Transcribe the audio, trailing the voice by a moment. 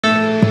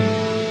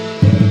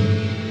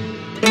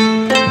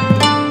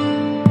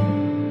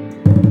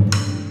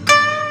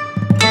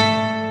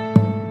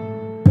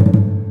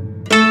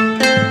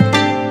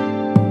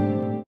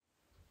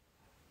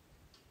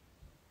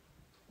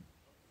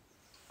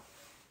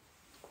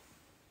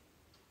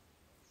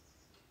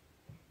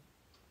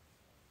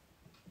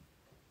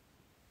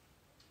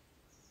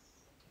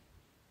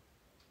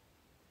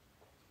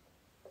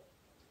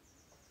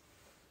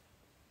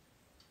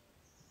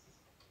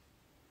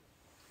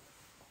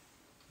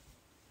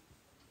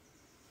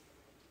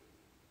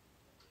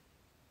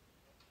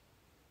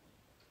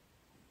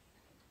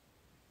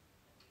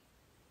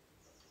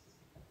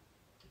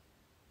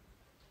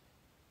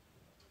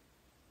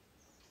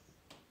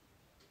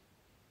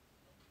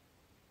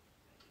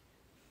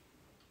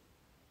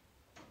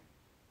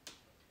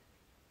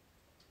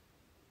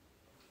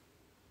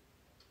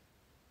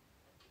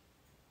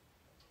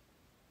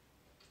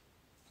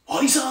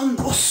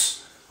Tommy-san,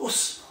 us,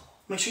 us.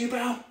 Make sure you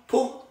bow.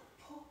 Pull,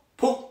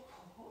 pull.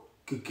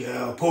 Good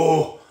girl.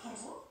 Pull,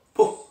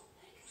 pull.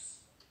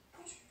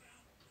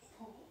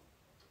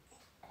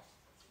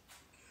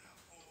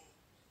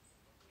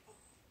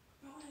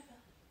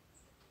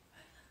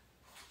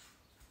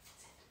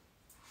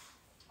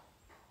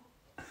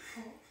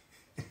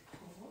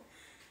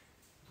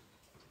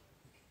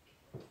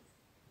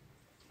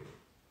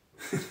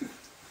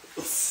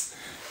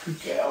 Good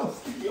girl,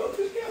 good girl,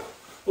 good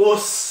girl.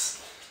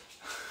 Us,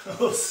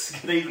 us.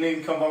 Good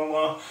evening,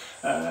 konbanwa.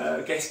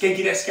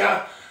 Genki desu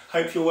ka?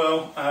 Hope you're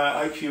well.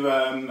 Hope you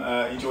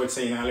enjoyed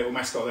seeing our little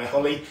mascot there,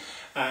 Holly.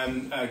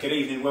 Good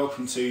evening,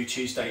 welcome to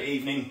Tuesday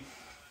evening,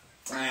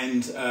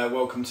 and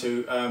welcome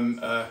to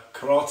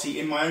karate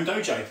in my own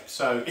dojo.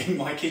 So in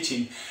my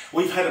kitchen,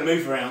 we've had a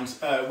move around.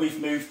 We've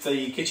moved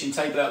the kitchen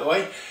table out of the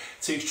way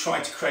to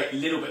try to create a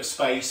little bit of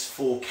space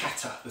for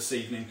Kata this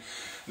evening.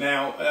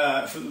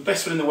 Now, for the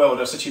best one in the world,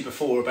 I've said to you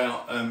before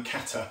about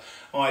Kata,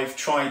 I've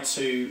tried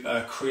to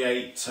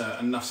create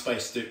enough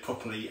space to do it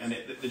properly, and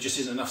there just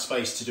isn't enough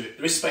space to do it.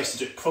 There is space to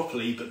do it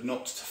properly, but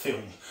not to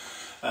film.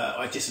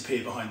 I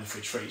disappear behind the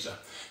fridge freezer,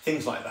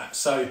 things like that.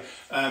 So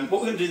what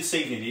we're going to do this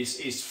evening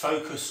is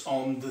focus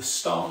on the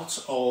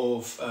start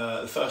of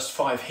the first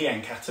 5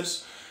 Heian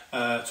katas,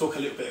 talk a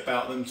little bit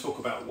about them, talk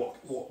about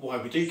why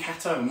we do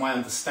kata and my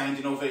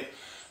understanding of it.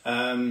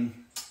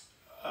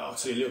 I'll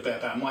tell you a little bit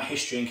about my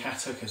history in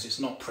kata because it's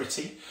not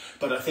pretty,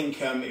 but I think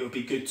it would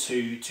be good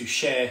to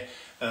share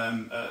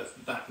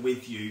that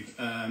with you.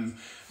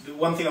 The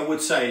one thing I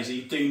would say is that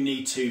you do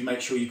need to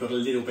make sure you've got a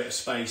little bit of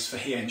space for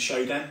Heian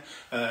Shodan.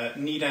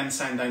 Nidan,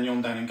 Sandan,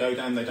 Yondan and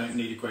Godan, they don't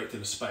need a great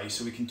deal of space,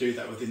 so we can do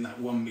that within that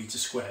 1 metre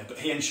square. But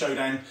Heian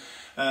Shodan,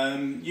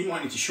 you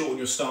might need to shorten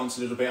your stance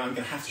a little bit. I'm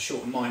going to have to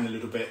shorten mine a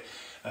little bit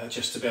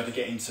just to be able to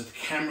get into the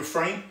camera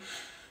frame.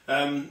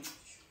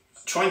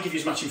 Try and give you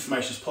as much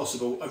information as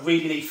possible. I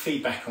really need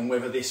feedback on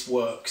whether this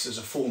works as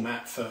a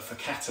format for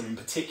kata in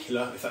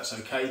particular, if that's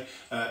okay,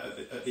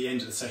 at the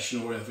end of the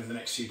session or over the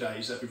next few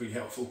days. That'd be really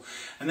helpful.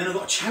 And then I've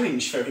got a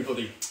challenge for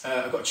everybody.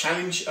 I've got a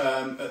challenge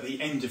at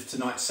the end of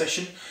tonight's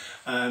session,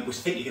 which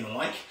I think you're going to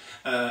like,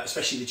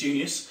 especially the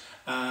juniors.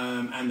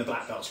 And the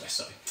black belts less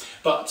so.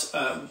 But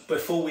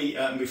before we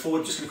move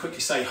forward, just going to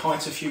quickly say hi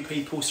to a few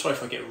people. Sorry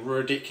if I get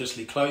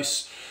ridiculously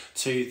close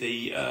to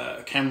the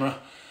camera.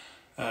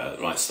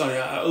 Right, starting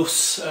out,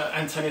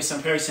 Antonio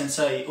Samperi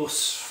Sensei,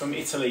 from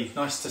Italy,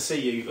 nice to see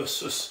you.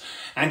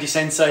 Andy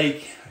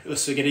Sensei,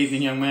 good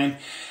evening, young man.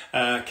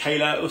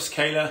 Kayla,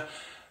 Kayla.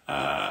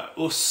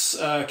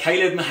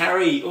 Caleb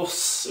Mahari,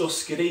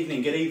 good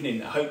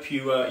evening. I hope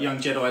you young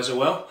Jedis are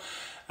well.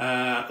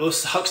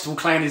 Huxtable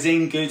clan is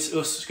in, good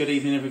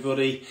evening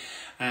everybody.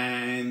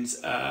 And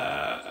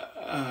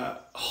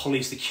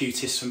Holly's the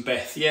cutest from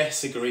Beth,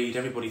 yes, agreed,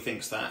 everybody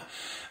thinks that.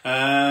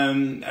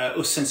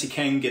 Sensei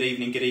Ken, good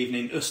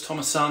evening.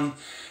 Thomas-san,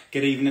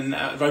 good evening.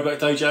 Robot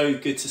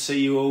Dojo, good to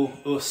see you all.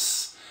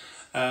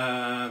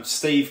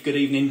 Steve, good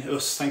evening.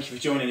 Thank you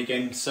for joining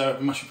again, sir,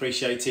 much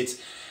appreciated.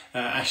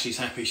 Ashley's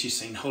happy she's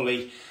seen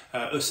Holly.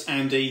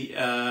 Andy,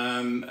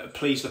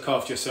 please look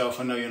after yourself.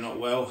 I know you're not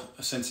well.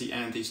 Sensei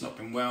Andy's not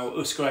been well.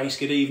 Grace,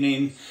 good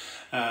evening.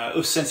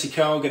 Sensei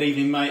Carl, good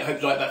evening, mate. I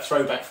hope you like that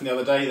throwback from the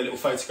other day, the little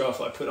photograph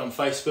that I put on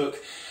Facebook.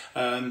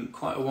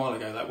 Quite a while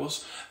ago that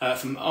was.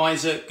 From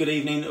Isaac, good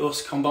evening.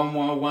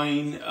 Konbanwa,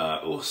 Wayne.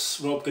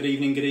 Rob, good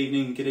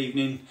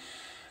evening.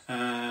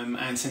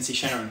 And Sensei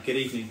Sharon, good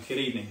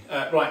evening.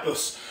 Right,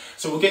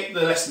 so we'll get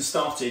the lesson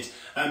started.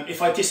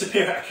 If I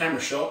disappear at a camera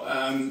shot,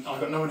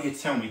 I've got no one here to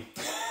tell me.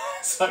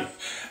 So,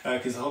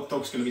 because the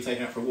dog's going to be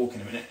taken out for a walk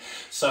in a minute.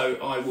 So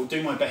I will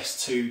do my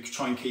best to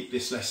try and keep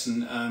this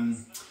lesson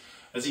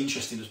as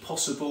interesting as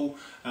possible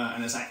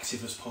and as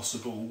active as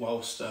possible,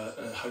 whilst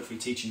hopefully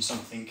teaching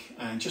something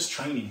and just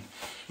training.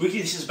 Really,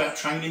 this is about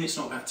training, it's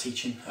not about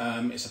teaching.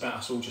 It's about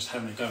us all just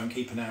having a go and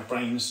keeping our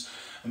brains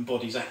and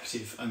bodies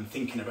active and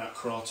thinking about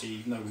karate,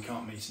 even though we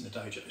can't meet in the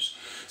dojos.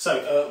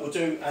 So we'll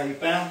do a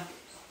bow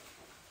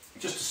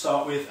just to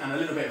start with, and a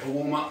little bit of a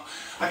warm-up.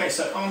 Okay,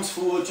 so arms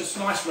forward, just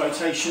nice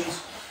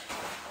rotations.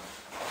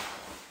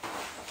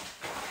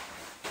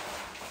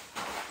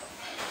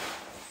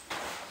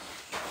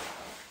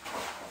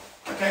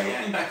 Okay,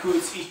 and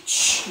backwards. 1, 2,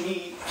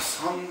 3,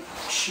 4, 5,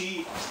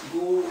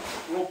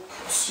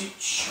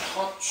 6,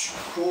 7,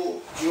 8,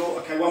 9, 10.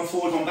 Okay, one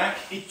forward, one back.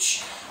 1, 2,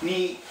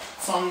 3, 4,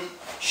 5,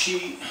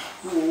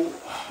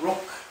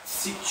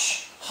 6,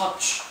 7,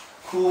 8,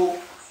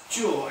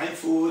 9, 10. And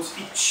forwards.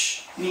 1,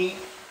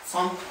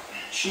 2,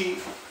 3,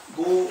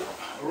 4,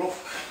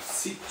 5,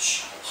 6,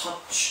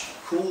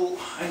 7,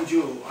 8, 9,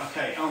 10.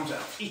 Okay, arms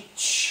out. 1,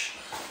 2,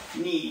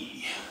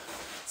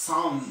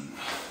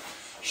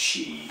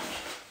 3,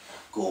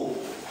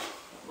 4,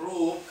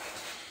 5,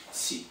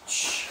 6,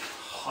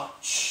 7,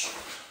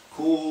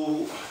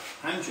 8,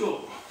 9, 10.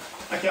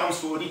 Okay, arms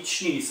forward. 1,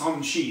 2, 3,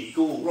 4,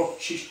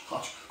 5, 6,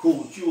 7,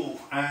 8, 9,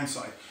 and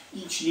side.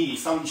 1, 2,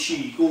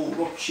 3, 4,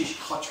 5, 6,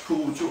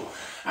 7, 8, 9,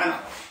 and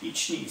up. 1,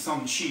 2, 3,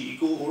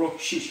 4,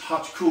 5, 6,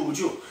 7, 8,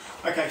 9.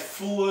 Okay,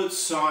 forward,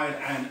 side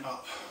and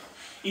up.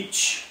 1, 2,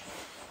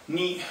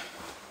 3,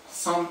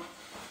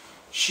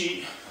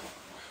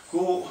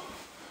 4,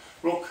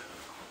 5,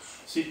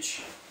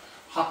 6,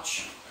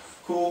 7,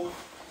 8, 9,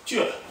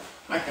 10.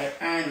 Okay,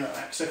 and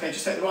relax. Okay,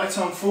 just take the right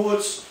arm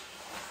forwards,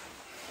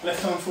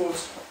 left arm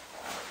forwards,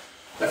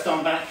 left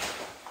arm back,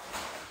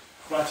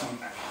 right arm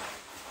back.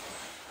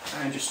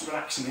 And just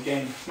relaxing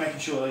again, making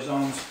sure those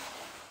arms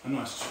are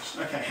nice and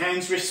twisted. Okay,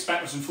 hands, wrists,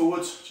 backwards and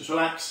forwards, just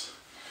relax.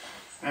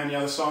 And the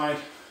other side.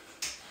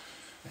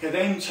 Okay,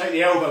 then take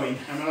the elbow in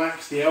and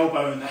relax the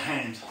elbow and the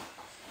hand.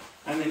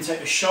 And then take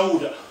the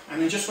shoulder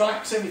and then just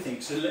relax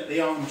everything, so let the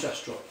arm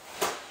just drop.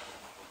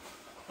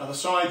 Other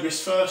side,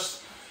 wrist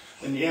first,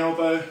 then the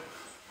elbow,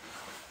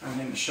 and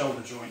then the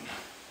shoulder joint.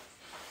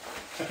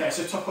 Okay,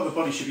 so top of the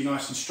body should be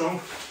nice and strong,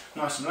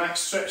 nice and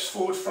relaxed. Stretch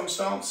forward, front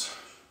stance.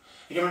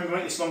 Again, remember,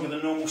 make this longer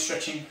than normal,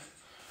 stretching.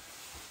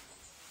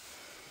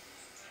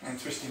 And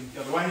twisting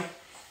the other way.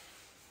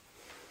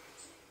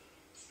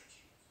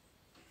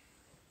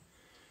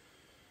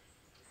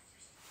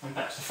 And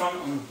back to the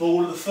front on the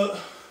ball of the foot.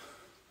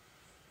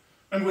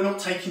 Remember, we're not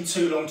taking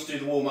too long to do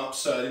the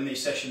warm-ups in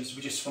these sessions.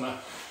 We just want to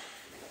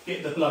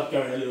get the blood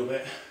going a little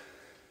bit.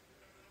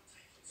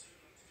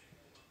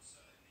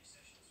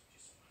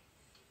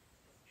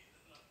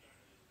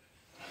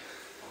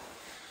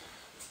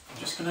 I'm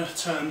just going to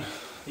turn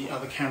the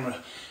other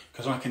camera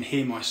because I can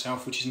hear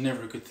myself, which is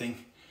never a good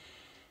thing.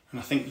 And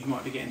I think you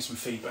might be getting some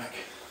feedback.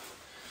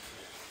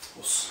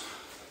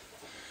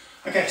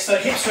 Okay, so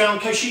hips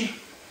round koshi.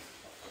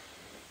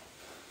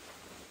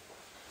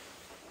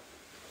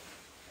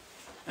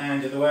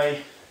 And the other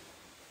way.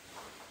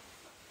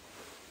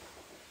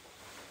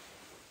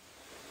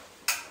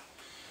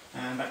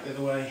 And back the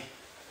other way.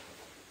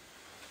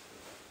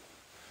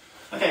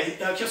 Okay,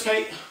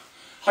 Kyosuke,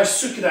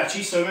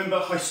 Haisukadachi. So remember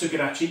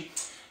Haisukadachi.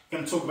 I'm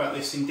going to talk about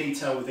this in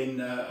detail within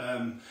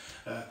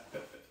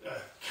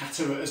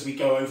Kata as we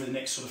go over the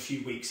next sort of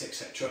few weeks,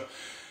 etc.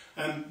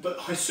 But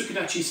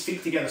Haisukadachi is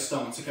feet together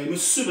stance. Okay,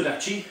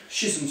 Musubadachi,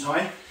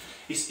 Shizuntai,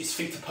 is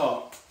feet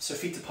apart. So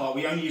feet apart.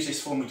 We only use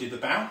this form when we do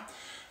the bow.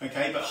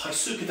 Okay, but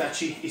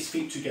Haisukadachi is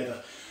feet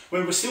together.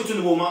 When we're still doing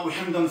the warm up, we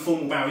haven't done the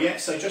formal bow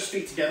yet, so just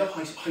feet together,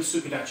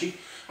 Haisukadachi,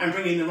 and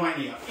bring in the right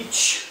knee up.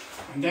 Ich,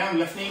 and down,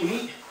 left knee,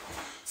 ni,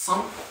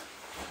 san,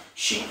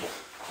 shi,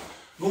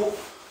 go,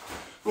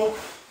 rok,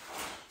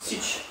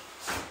 sich,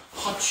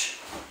 hach,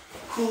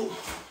 ku,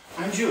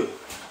 and ju.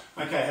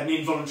 Okay, I had an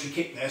involuntary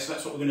kick there, so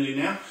that's what we're going to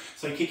do now.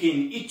 So kick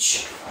in,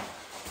 ich,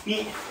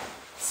 ni,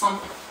 san,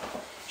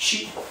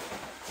 shi,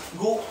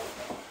 go,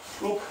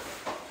 rok,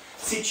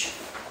 sich,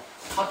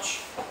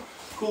 hach,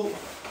 ku,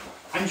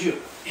 and ju.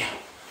 Yeah.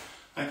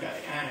 Okay,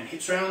 and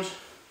hips round.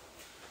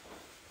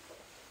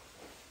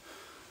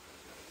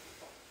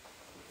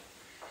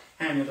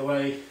 And the other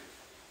way.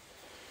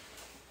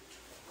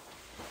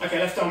 Okay,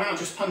 left arm out,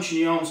 just punching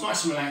the arms,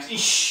 nice and relaxed.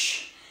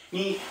 Ish,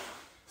 ni,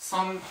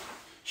 san,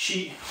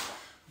 shi,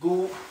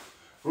 go,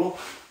 rok,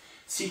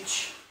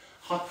 sich,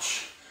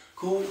 hach,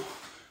 ku,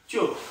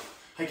 ju.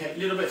 Okay, a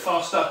little bit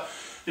faster, a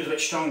little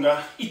bit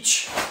stronger.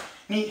 Ich,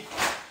 ni,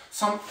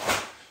 san,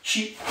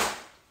 shi,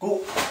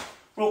 go,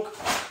 rok,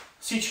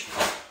 sich,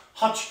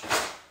 hach,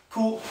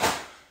 ku,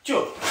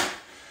 ju.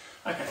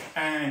 Okay,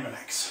 and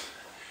relax.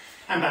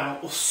 And bow.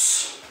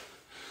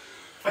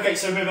 Okay,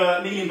 so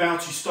remember, kneeling bow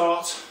to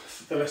start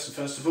the lesson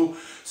first of all.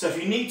 So if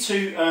you need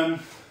to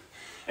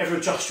ever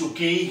adjust your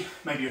gi,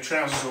 maybe your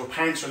trousers or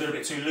pants are a little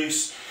bit too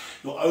loose,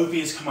 your obi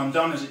has come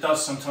undone, as it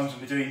does sometimes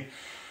when we're doing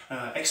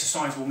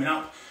exercise warming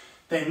up,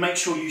 then make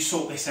sure you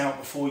sort this out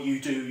before you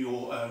do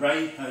your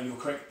rei, your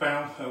correct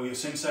bow with your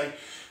sensei,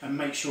 and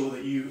make sure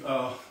that you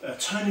are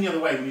turning the other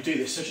way when you do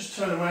this. So just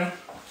turn around,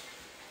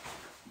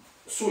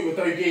 sort your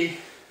dogi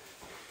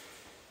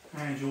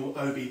and your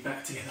obi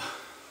back together.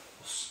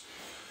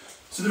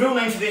 So the real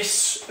name for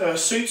this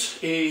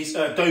suit is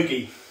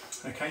dogi,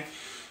 okay?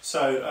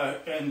 So,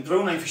 and the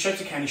real name for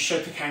Shotokan is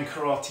Shotokan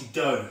Karate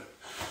Do.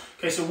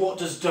 Okay, so what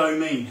does do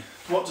mean?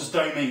 What does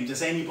do mean?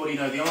 Does anybody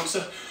know the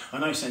answer? I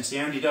know Sensei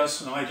Andy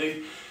does, and I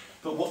do.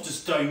 But what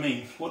does do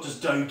mean? What does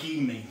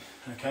do-gi mean?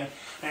 Okay,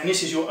 and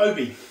this is your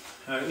obi.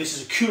 This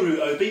is a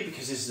kuru obi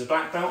because this is a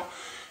black belt.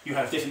 You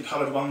have different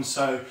coloured ones,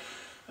 so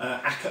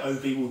aka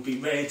obi would be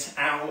red,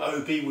 ao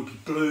obi would be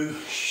blue,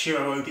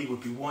 shiro obi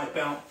would be white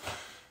belt.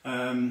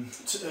 And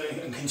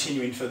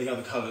continuing for the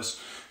other colours.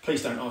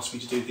 Please don't ask me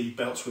to do the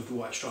belts with the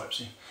white stripes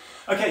in.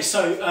 Okay,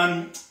 so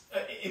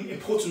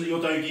important that your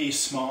dogi is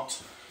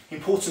smart.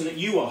 Important that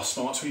you are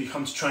smart when you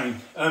come to train.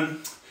 I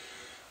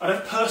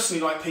don't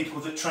personally like people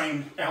that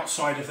train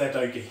outside of their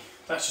dogi.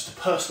 That's just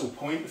a personal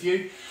point of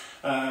view,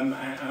 and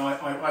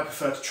I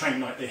prefer to train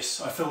like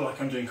this. I feel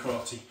like I'm doing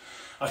karate.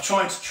 I've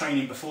tried to train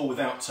in before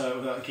without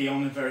a gi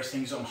on and various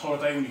things on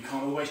holiday when you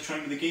can't always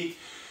train with a gi.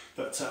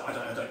 But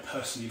I don't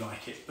personally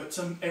like it. But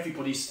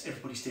everybody's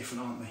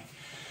different, aren't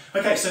they?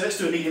 Okay, so let's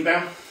do a kneeling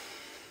bow.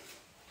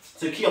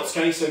 So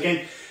Kiyotsuke. So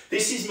again,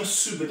 this is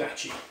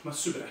Musubadachi.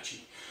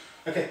 Musubadachi.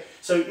 Okay,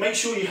 so make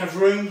sure you have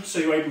room so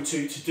you're able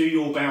to do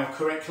your bow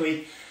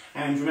correctly.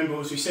 And remember,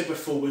 as we said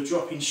before, we're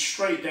dropping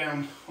straight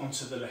down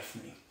onto the left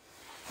knee.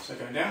 So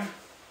going down,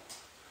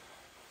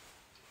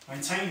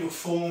 maintain your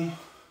form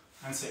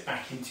and step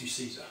back into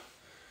Caesar.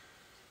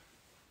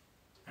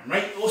 And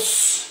right,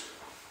 us.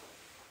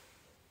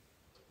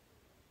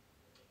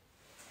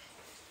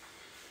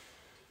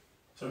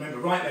 So remember,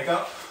 right leg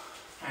up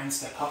and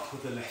step up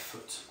with the left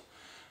foot.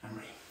 And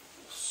right,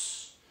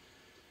 us.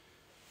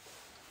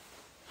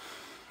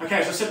 Okay,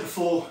 as I said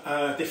before,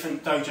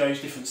 different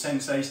dojos, different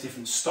senseis,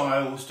 different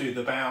styles do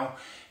the bow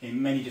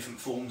in many different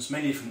forms,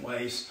 many different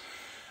ways.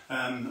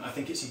 I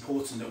think it's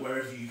important that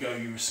wherever you go,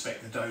 you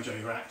respect the dojo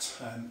you're at.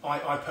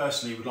 I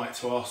personally would like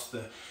to ask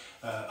the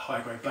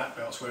high grade black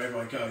belts wherever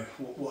I go,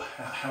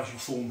 how's your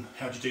form,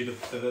 how do you do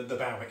the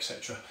bow,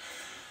 etc.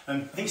 I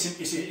think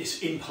it's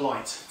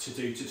impolite to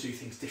do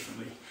things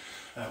differently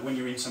when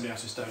you're in somebody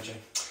else's dojo.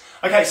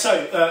 Okay,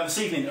 so this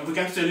evening we're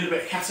going to do a little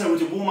bit of kata. We'll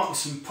do warm up with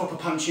some proper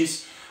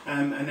punches,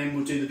 and then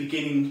we'll do the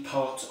beginning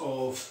part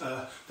of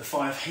the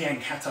 5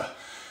 heian kata.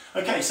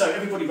 Okay, so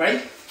everybody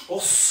ready?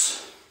 Os.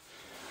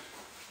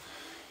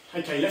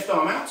 Okay, left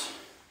arm out,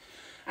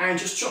 and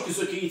just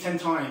chokuzuki 10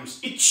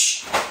 times. 1,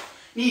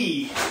 2,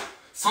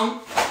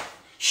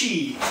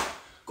 3,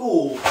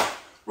 4,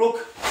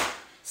 5,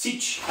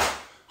 6,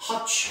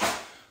 7,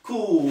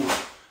 8, 9,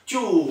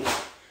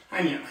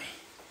 10.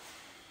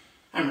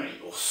 And ready,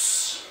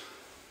 os.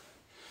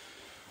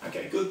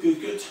 Okay,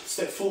 good.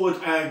 Step forward,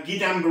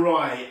 gidan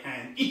barai,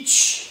 and 1,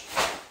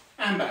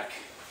 and back.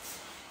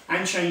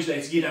 And change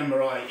legs, gidan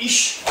barai,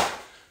 1,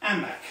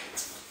 and back.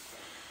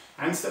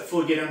 And step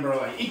forward, gidan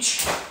barai, 1,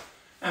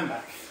 and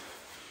back.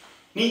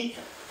 2,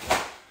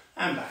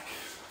 and back.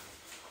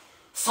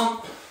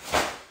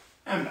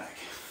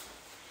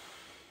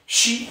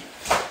 3,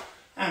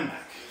 and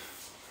back.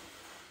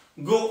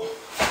 4,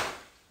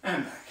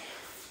 and back.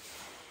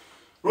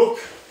 5,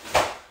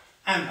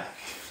 and back.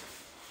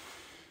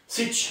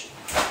 6,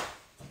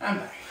 and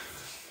back.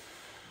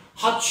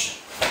 7,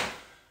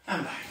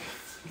 and back. 8, and back.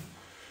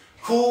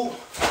 9,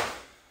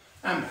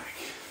 and back.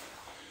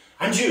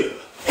 And 10.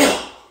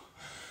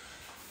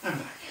 And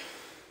back.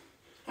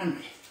 And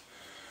ready.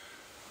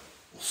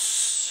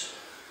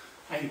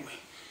 Anyway.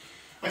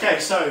 Okay,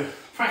 so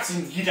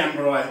practicing gidan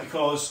barai,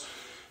 because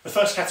the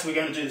first kata we're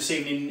going to do this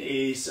evening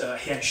is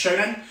heian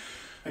shodan.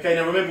 Okay,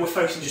 now remember we're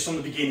focusing just on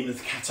the beginning of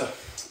the kata.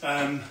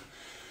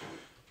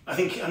 I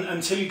think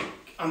until you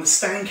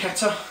understand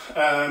kata,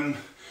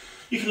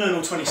 you can learn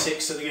all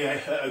 26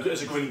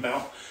 as a green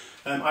belt.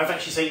 I've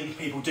actually seen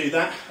people do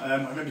that. I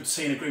remember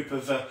seeing a group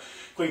of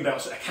green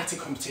belts at a kata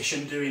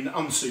competition doing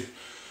unsu.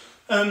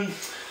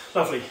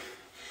 Lovely.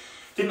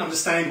 Didn't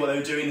understand what they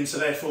were doing, and so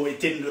therefore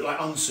it didn't look like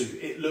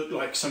unsu. It looked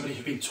like somebody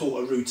who'd been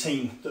taught a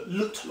routine that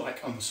looked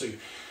like unsu.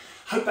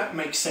 Hope that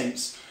makes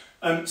sense.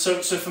 So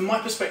from my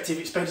perspective,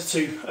 it's better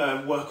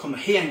to work on the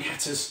heian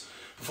katas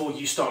before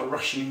you start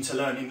rushing into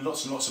learning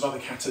lots and lots of other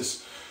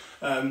katas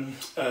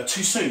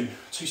too soon.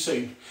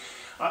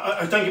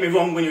 Don't get me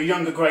wrong, when you're a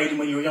younger grade and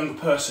when you're a younger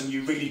person,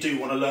 you really do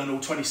want to learn all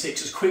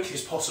 26 as quickly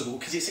as possible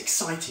because it's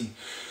exciting.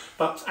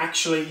 But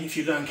actually, if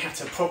you learn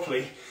kata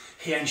properly,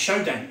 heian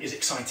shodan is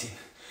exciting.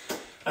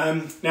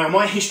 Now,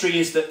 my history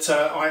is that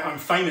I'm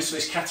famous for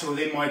this kata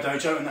within my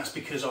dojo, and that's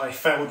because I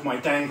failed my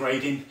dan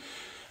grading,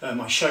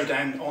 my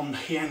shodan on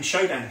heian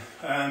shodan.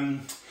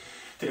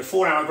 Did a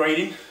 4-hour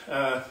grading.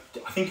 I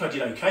think I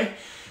did okay,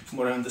 from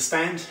what I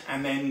understand,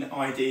 and then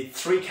I did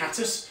 3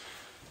 katas.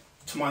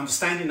 To my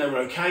understanding, they were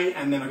okay,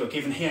 and then I got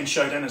given heian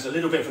shodan as a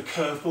little bit of a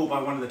curveball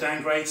by one of the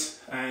dan grades,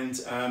 and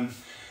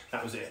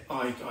that was it.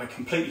 I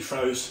completely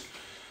froze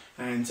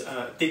and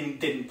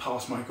didn't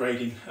pass my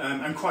grading,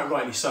 and quite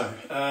rightly so.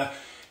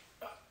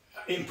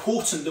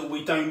 Important that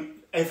we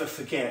don't ever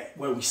forget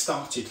where we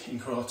started in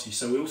karate.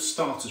 So we all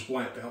start as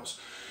white belts,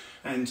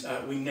 and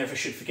we never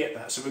should forget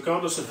that. So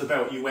regardless of the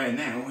belt you wear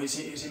now, it's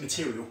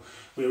immaterial.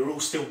 We're all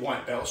still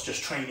white belts,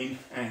 just training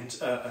and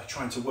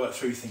trying to work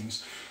through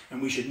things.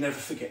 And we should never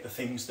forget the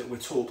things that we're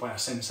taught by our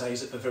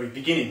senseis at the very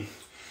beginning.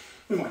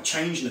 We might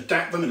change and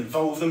adapt them and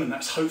evolve them, and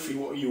that's hopefully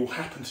what will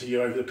happen to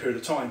you over the period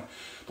of time.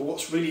 But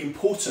what's really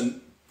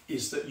important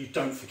is that you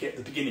don't forget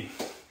the beginning.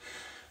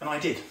 And I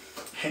did.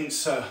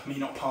 Hence me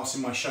not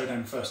passing my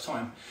shodan first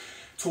time.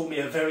 Taught me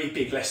a very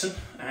big lesson,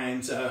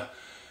 and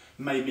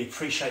made me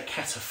appreciate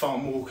kata far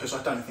more, because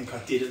I don't think I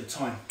did at the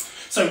time.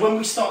 So when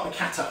we start the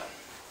kata,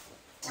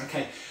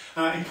 okay,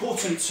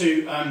 important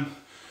to,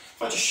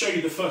 if I just show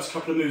you the first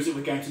couple of moves that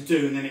we're going to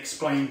do and then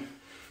explain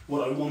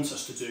what I want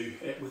us to do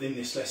within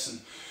this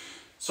lesson.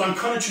 So I'm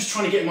kind of just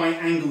trying to get my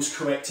angles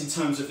correct in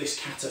terms of this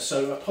kata,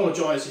 so I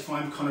apologise if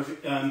I'm kind of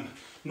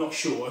not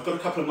sure. I've got a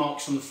couple of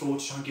marks on the floor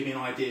to try and give you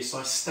an idea, so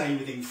I stay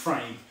within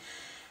frame,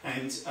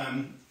 and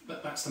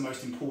that's the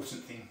most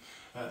important thing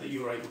that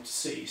you're able to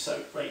see.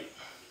 So, Ray,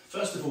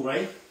 first of all,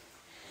 Ray,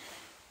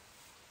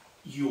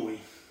 yoi.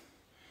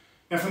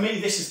 Now for me,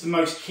 this is the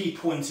most key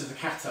point of the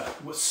kata.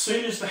 As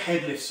soon as the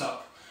head lifts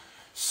up,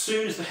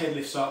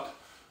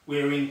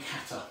 we're in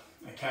kata,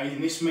 okay?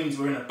 And this means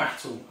we're in a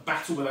battle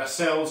with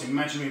ourselves,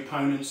 imaginary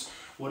opponents,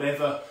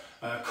 whatever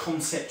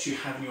concept you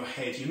have in your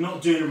head. You're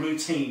not doing a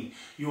routine,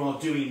 you are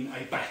doing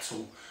a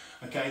battle.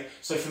 Okay,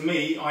 so for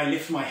me, I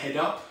lift my head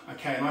up,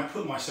 okay, and I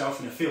put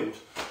myself in a field.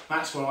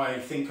 That's where I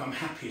think I'm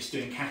happiest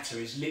doing kata,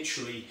 is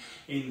literally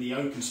in the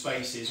open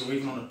spaces or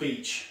even on a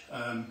beach,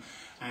 and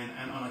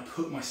I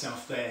put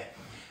myself there.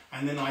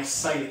 And then I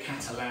say the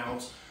kata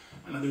loud.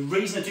 And the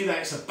reason I do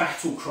that is a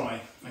battle cry,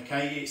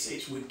 okay?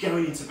 It's we're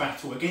going into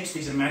battle against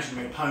these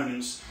imaginary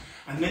opponents,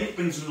 and then it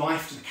brings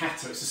life to the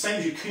kata. It's the same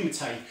as your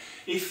kumite.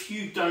 If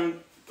you don't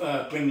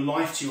bring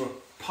life to your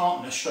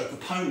partner stroke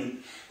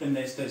opponent, then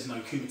there's no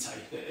kumite.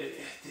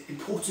 It's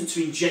important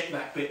to inject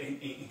that bit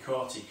in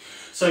karate.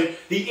 So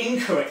the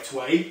incorrect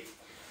way,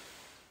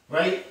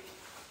 right,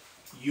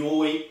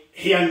 yoi,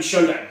 hian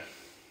shodan,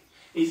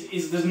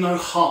 is there's no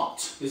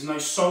heart, there's no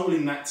soul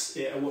in that,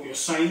 what you're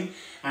saying,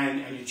 and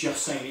you're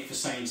just saying it for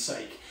saying's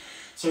sake.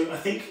 So I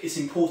think it's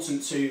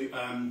important to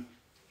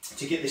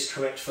get this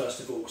correct first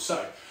of all.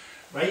 So,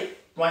 right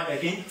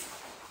leg in,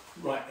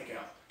 right leg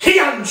out.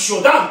 Hian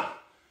shodan!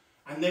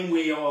 And then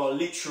we are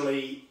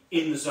literally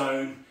in the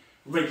zone,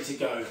 ready to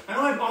go. And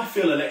I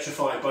feel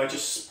electrified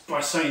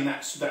by saying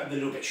that a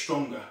little bit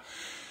stronger.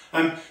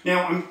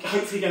 Now I'm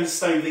hopefully going to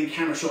stay within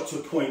camera shot to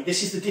a point.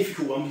 This is the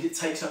difficult one because it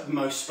takes up the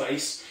most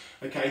space.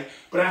 Okay,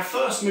 but our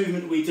first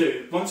movement we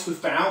do, once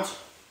we've bowed,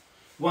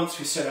 once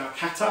we've said our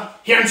kata,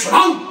 hian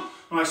shodan,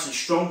 nice and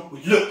strong,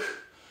 we look.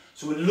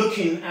 So we're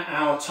looking at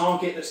our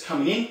target that's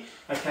coming in,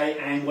 okay,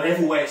 and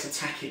whatever way it's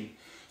attacking.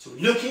 So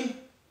we're looking,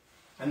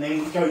 and then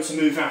we go to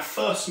move our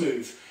first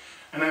move.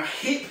 And our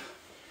hip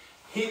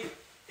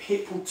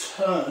will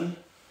turn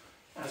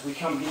as we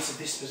come into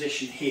this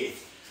position here.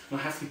 And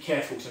I have to be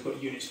careful because I've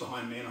got units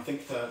behind me, and I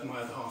think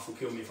my other half will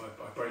kill me if I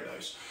break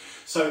those.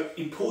 So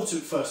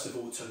important first of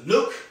all to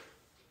look,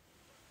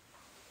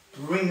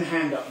 bring the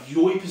hand up,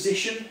 yoi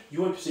position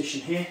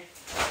here,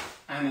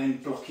 and then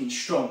blocking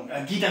strong.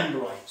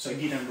 Gidan-barai, so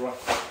gidan-barai,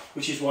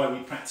 which is why we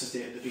practiced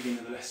it at the beginning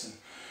of the lesson.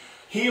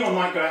 Here I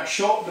might go out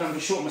short, but I'm going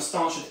to shorten my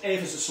stance just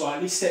ever so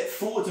slightly. Step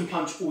forward and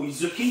punch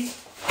oizuki,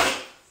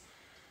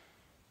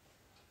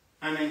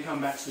 and then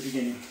come back to the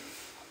beginning.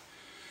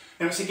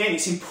 Now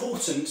it's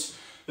important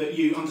that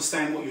you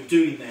understand what you're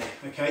doing there,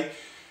 okay?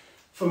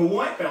 From a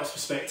white belt's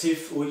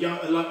perspective, or a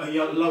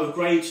lower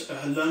grade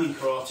learning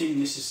karate,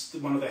 and this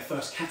is one of their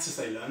first katas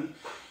they learn,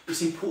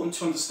 it's important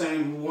to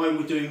understand why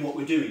we're doing what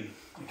we're doing,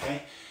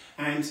 okay?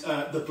 And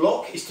the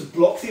block is to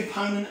block the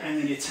opponent, and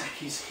then the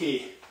attack is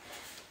here.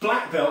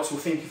 Black belts will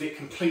think of it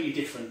completely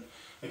different,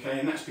 okay?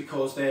 And that's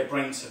because their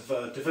brains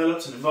have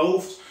developed and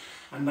evolved,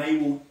 and they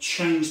will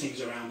change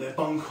things around. Their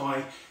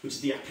bunkai, which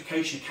is the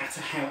application of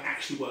kata, how it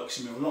actually works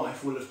in real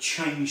life, will have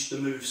changed the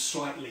moves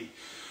slightly.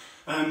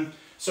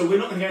 So we're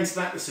not going to go into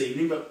that this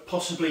evening, but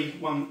possibly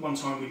one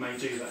time we may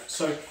do that.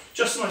 So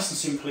just nice and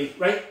simply,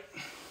 right?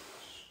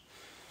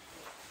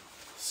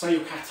 Say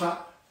your kata,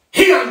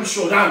 hian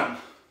shodan.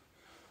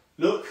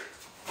 Look,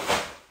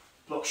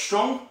 block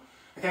strong.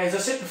 Okay, as I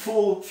said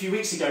before a few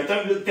weeks ago,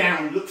 don't look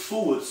down, look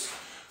forwards.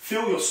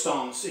 Feel your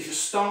stance. If your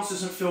stance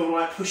doesn't feel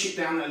right, push it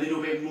down a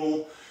little bit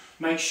more.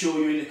 Make sure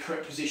you're in the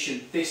correct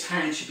position. This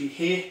hand should be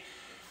here.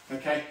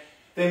 Okay,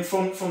 then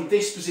from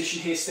this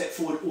position here, step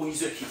forward,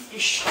 oizuki,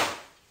 ish.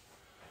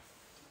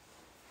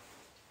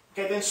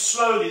 Okay, then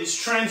slowly, this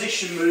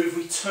transition move,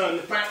 we turn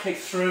the back leg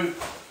through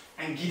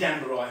and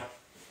gidan-barai.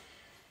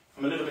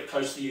 I'm a little bit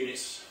close to the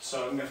units,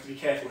 so I'm going to have to be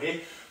careful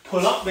here.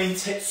 Pull up, then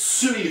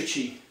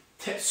tetsui-uchi.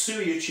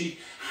 Tetsui-uchi,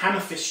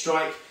 hammer fist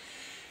strike.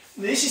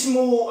 This is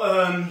more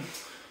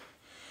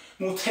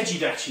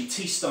tejidachi,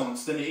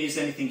 T-stance, than it is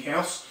anything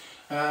else.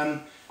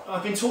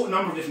 I've been taught a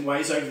number of different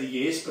ways over the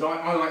years, but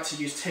I like to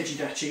use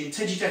tejidachi. And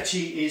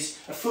tejidachi is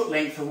a foot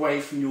length away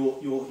from your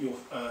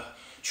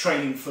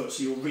trailing foot,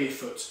 so your rear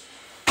foot.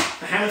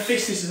 The hammer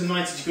fist, this is a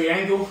 90-degree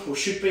angle, or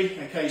should be.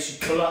 Okay, so you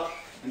pull up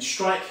and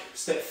strike,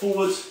 step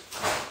forward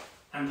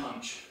and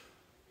punch.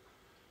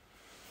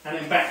 And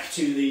then back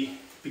to the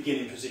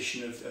beginning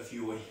position of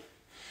yoi.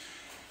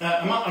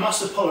 I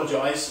must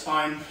apologise,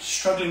 I'm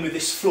struggling with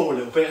this floor a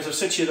little bit. As I've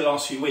said to you the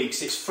last few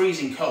weeks, it's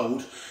freezing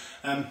cold,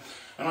 and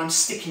I'm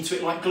sticking to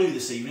it like glue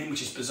this evening,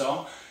 which is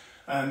bizarre.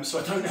 So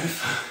I don't know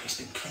if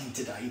it's been cleaned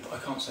today, but I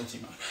can't say too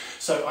much.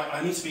 So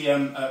I need to be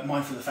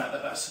mindful of the fact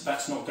that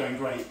that's not going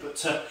great.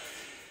 But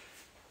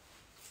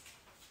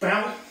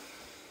bow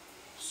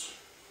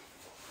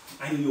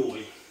and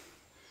yoi.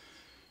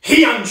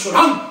 Hian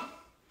shodan!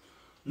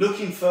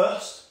 Looking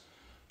first,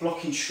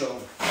 blocking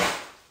strong.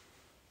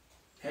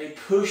 Okay,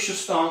 push your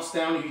stance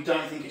down if you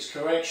don't think it's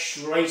correct,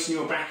 straighten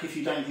your back if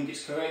you don't think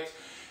it's correct.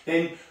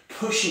 Then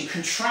pushing,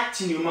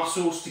 contracting your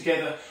muscles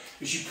together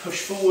as you push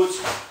forwards,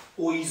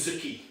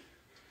 oizuki.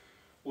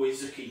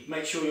 Oizuki.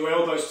 Make sure your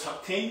elbow's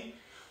tucked in,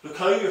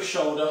 look over your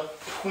shoulder,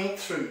 point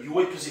through,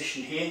 yoi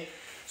position here,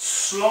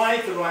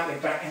 slide the right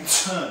leg back and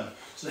turn.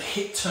 So the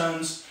hip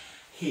turns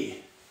here.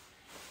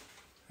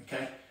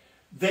 Okay,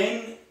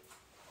 then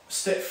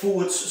step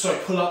forward, sorry,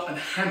 pull up and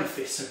hammer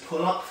fist. So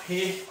pull up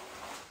here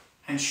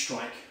and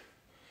strike.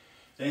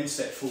 Then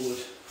step forward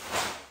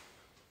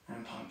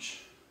and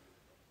punch.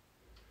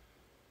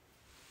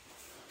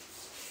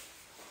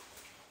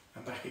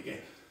 And back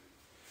again.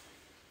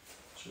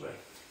 So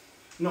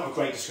Not a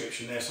great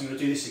description there, so I'm going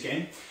to do this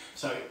again.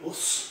 So,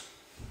 us.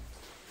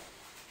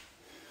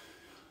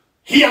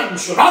 Hian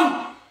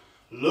Shodan.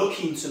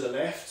 Looking to the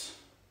left.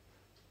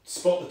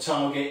 Spot the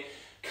target.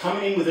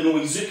 Coming in with an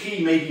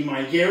oizuki, maybe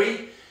my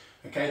yeri.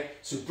 Okay,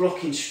 so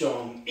blocking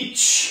strong.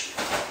 Ich.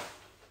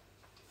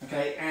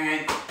 Okay,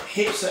 and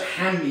hips at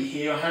hand me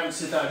here. I haven't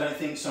said that, I don't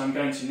think, so I'm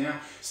going to now.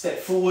 Step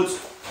forward.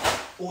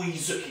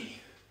 Oizuki.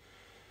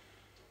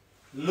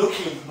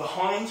 Looking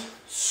behind.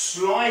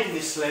 Sliding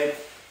this leg.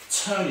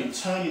 Turning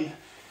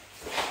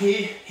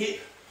here, hip,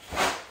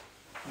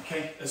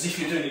 okay, as if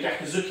you're doing a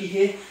Gakuzuki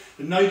here,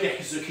 but no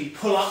Gakuzuki,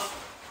 pull up,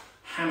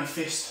 hammer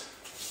fist,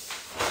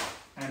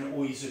 and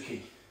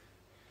Oizuki.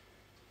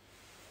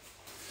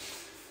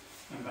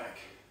 And back.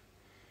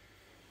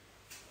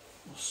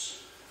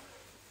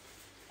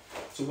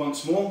 So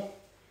once more,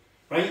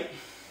 right?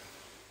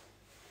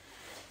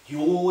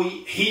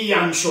 Yoi,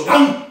 Hian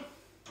Shodan.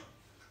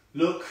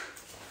 Look,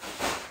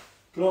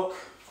 block,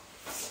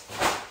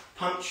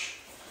 punch,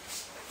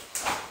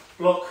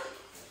 block,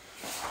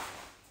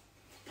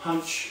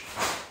 punch,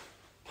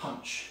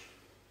 punch.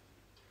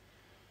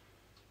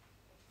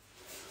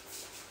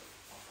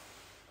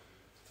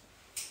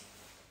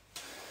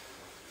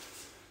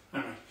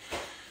 Alright.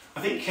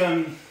 I think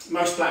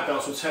most black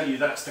belts will tell you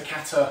that's the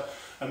kata,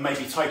 and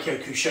maybe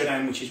Taikyoku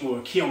Shodan, which is more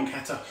a Kion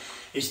kata,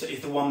 is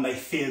the one they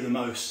fear the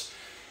most.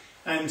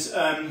 And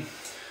the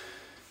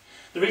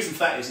reason for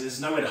that is there's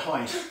nowhere to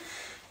hide.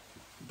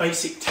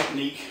 Basic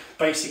technique,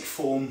 basic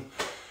form,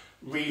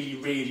 really,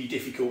 really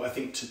difficult, I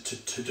think,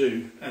 to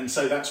do. And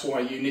so that's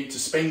why you need to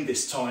spend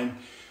this time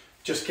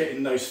just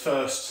getting those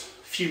first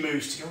few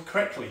moves to go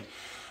correctly.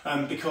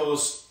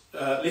 Because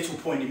little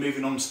point in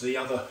moving on to the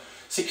other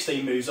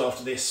 16 moves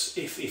after this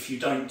if you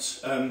don't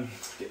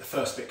get the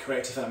first bit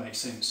correct, if that makes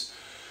sense.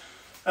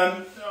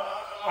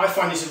 I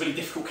find this a really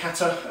difficult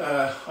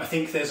kata. I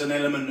think there's an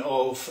element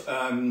of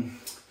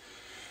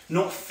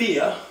not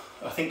fear,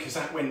 I think, because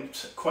that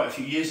went quite a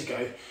few years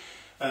ago.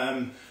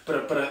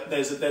 But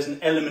there's an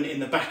element in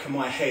the back of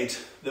my head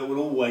that will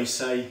always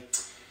say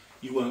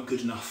you weren't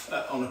good enough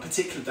on a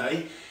particular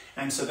day,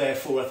 and so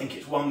therefore I think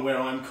it's one where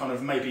I'm kind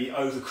of maybe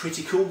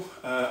overcritical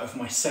of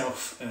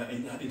myself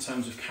in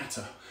terms of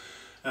kata.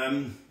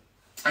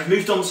 I've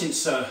moved on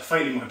since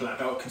failing my black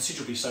belt,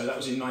 considerably so. That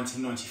was in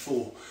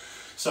 1994.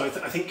 So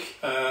I think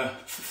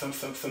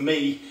for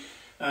me,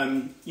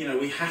 you know,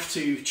 we have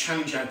to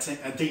challenge our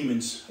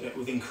demons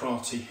within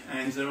karate,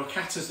 and there are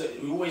katas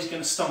that are always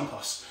going to stump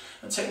us.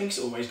 And techniques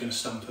are always going to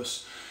stump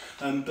us,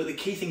 but the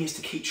key thing is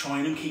to keep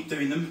trying them, keep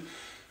doing them.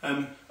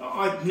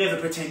 I've never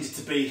pretended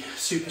to be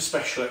super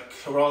special at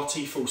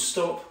karate, full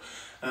stop,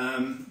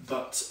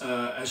 but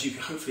as you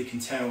hopefully can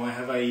tell, I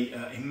have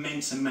a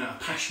immense amount of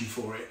passion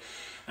for it,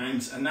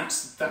 and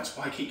that's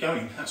why I keep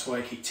going. That's why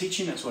I keep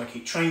teaching. That's why I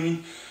keep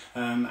training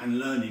and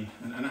learning,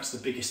 and that's the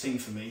biggest thing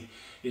for me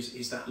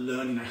is that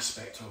learning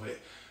aspect of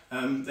it.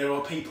 There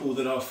are people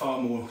that are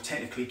far more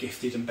technically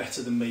gifted and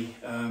better than me,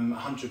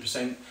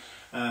 100%.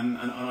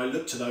 And I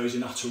look to those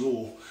in utter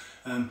awe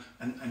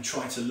and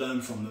try to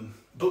learn from them.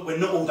 But we're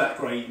not all that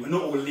great, we're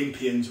not all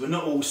Olympians, we're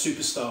not all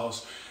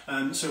superstars.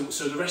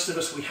 So the rest of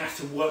us, we have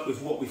to work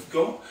with what we've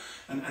got,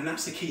 and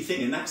that's the key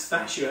thing, and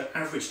that's your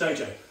average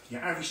dojo.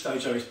 Your average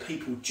dojo is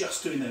people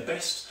just doing their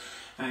best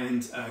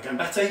and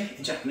gambate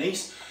in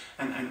Japanese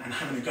and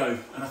having a go,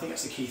 and I think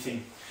that's the key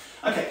thing.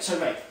 Okay, so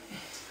right,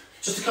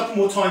 just a couple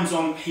more times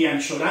on Hian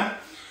Shodan.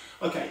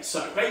 Okay,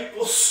 so right,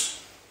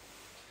 us,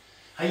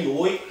 hey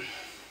oi.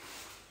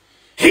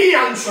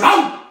 Hian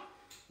Shodan!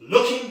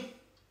 Looking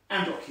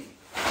and blocking.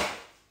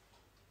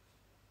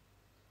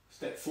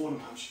 Step forward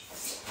and punch.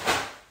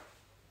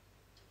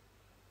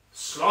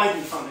 Slide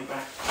in front and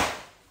back.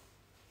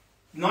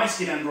 Nice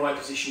Gidan right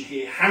position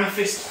here. Hammer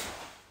fist,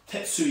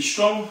 Tetsui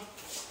strong,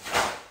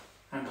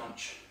 and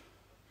punch.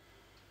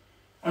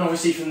 And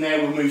obviously from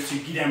there we'll move to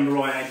Gidan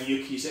Mirai,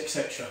 Agiyukis,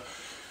 etc.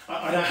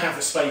 I don't have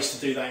the space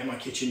to do that in my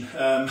kitchen.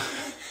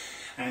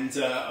 And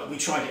we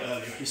tried it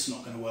earlier, it's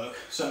not going to work,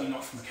 certainly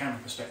not from a camera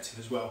perspective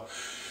as well.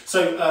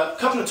 So a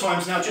couple of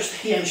times now, just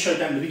Hian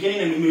Shodan at the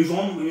beginning, and we move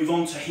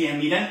on to Hian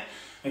Nidan.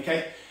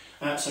 Okay,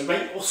 so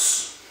right,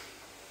 os.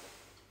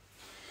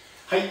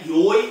 Hey,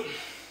 yoi.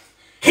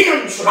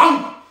 Hian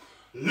Shodan!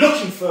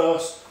 Looking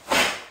first,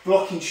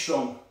 blocking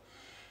strong.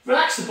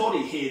 Relax the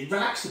body here,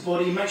 relax the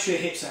body, make sure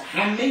your hips are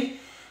hand me.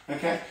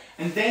 Okay,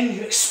 and then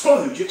you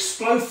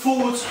explode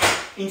forward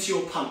into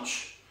your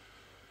punch.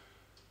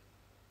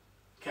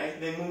 Okay,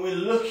 then when we're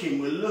looking,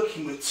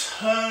 we're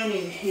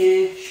turning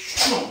here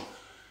strong.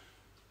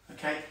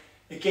 Okay,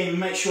 again,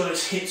 make sure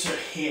those hips are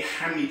here,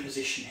 hammy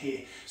position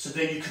here. So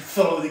then you can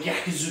follow the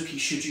Gakuzuki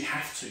should you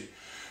have to.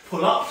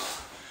 Pull up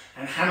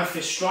and hammer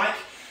fist strike.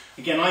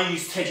 Again, I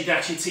use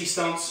Tejidachi T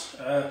stance.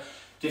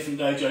 Different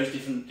dojos,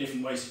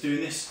 different ways of doing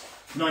this.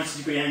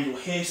 90-degree angle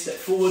here, step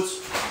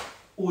forwards.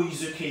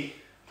 Oizuki,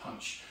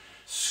 punch.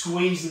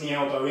 Squeezing the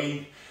elbow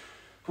in.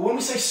 But when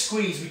we say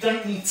squeeze, we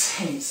don't need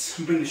tense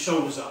and bring the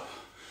shoulders up.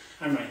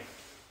 And right.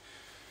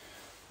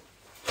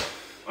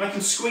 I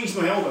can squeeze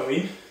my elbow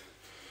in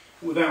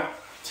without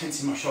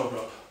tensing my shoulder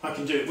up. I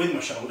can do it with my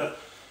shoulder,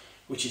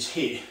 which is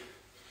here.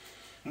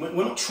 And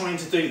we're not trying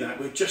to do that.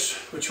 We're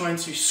trying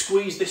to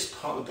squeeze this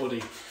part of the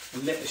body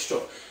and let this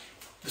drop.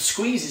 The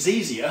squeeze is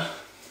easier.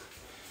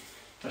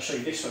 I'll show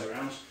you this way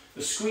around.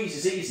 The squeeze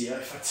is easier.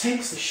 If I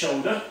tense the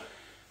shoulder,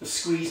 the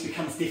squeeze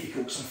becomes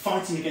difficult because I'm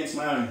fighting against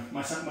my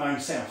own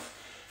self.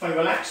 If I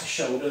relax the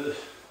shoulder,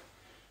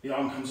 the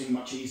arm comes in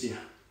much easier.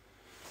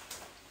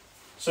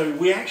 So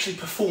we actually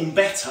perform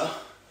better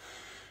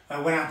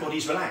when our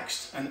body's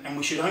relaxed, and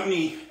we should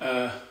only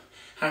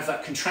have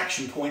that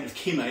contraction point of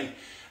kime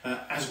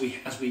as we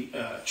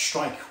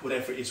strike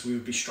whatever it is we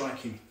would be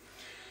striking.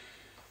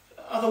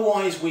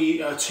 Otherwise,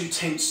 we are too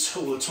tense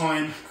all the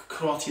time.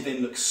 Karate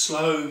then looks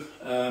slow.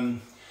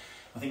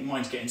 I think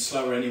mine's getting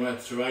slower anyway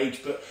through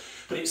age, but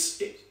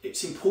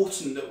it's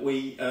important that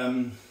we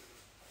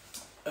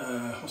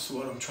what's the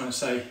word I'm trying to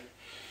say?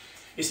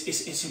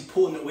 It's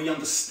important that we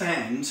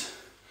understand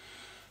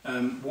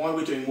why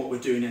we're doing what we're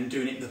doing and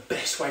doing it the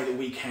best way that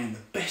we can, the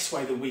best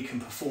way that we can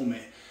perform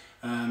it,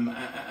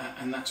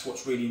 and that's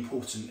what's really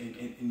important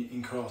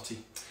in karate.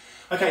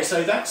 Okay,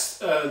 so that's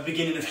the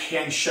beginning of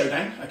Heian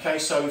Shodan. Okay,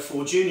 so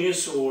for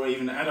juniors or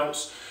even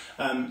adults,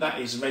 that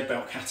is red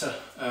belt kata,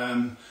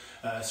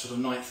 sort of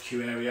 9th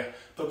kyu area.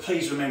 But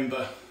please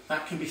remember,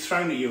 that can be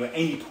thrown at you at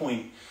any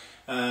point.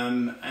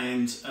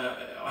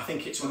 I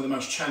think it's one of the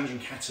most challenging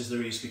katas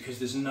there is because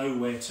there's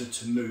nowhere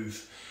to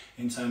move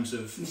in terms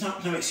of, there's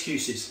no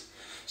excuses.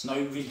 There's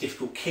no really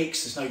difficult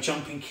kicks, there's no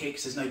jumping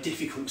kicks, there's no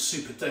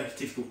super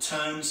difficult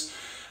turns.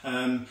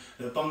 The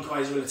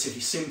bunkai is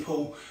relatively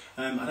simple.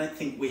 I don't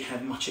think we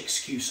have much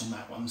excuse on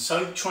that one.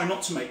 So try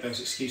not to make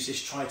those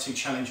excuses, try to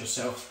challenge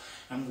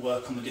yourself and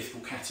work on the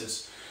difficult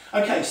katas.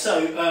 Okay,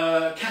 so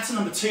kata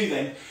number 2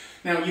 then.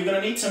 Now you're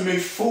going to need to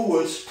move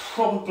forward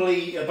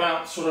probably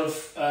about sort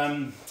of,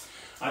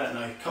 I don't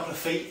know, a couple of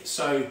feet,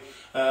 so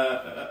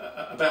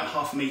about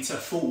half a metre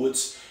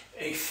forwards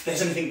if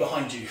there's anything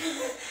behind you.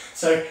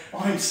 So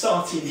I'm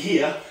starting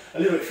here a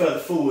little bit further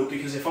forward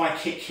because if I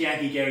kick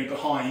Hyagi Geri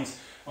behind,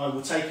 I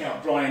will take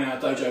out Brian, our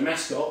dojo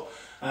mascot,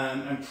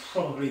 and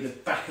probably the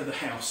back of the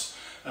house,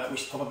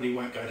 which probably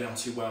won't go down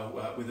too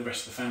well with the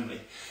rest of the family.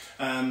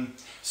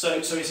 So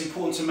it's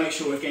important to make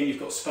sure, again, you've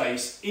got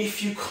space.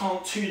 If you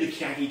can't do the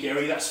Hyagi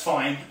Geri, that's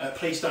fine.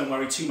 Please don't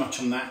worry too much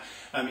on that.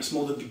 It's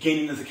more the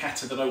beginning of the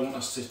kata that I want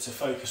us to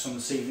focus on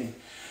this evening.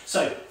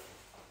 So,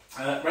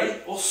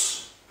 rei,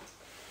 os.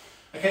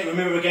 Okay,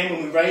 remember again,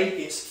 when we rei,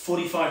 it's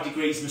 45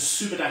 degrees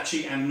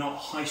Musubadachi and not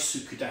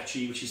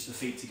Haisukudachi, which is the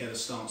feet together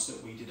stance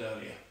that we did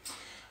earlier.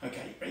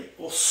 Okay, rei,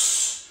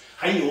 os.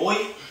 Hei,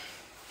 oi.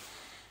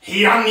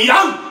 Hiran,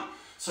 niran.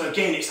 So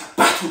again, it's that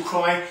battle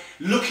cry,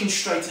 looking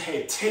straight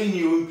ahead, telling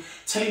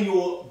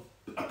your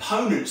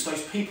opponents,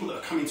 those people that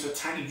are coming to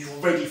attack you, you're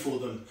ready for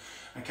them,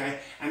 okay?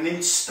 And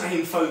then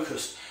staying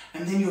focused.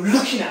 And then you're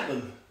looking at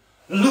them,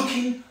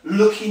 looking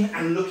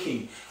and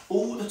looking.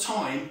 All the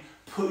time,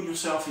 putting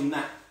yourself in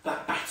that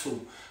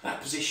battle,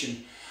 that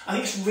position. I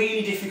think it's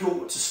really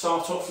difficult to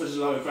start off as a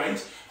lower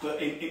grade,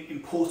 but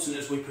important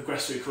as we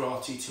progress through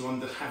karate to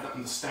have that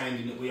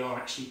understanding that we are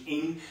actually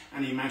in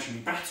an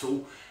imaginary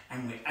battle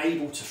and we're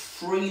able to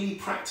freely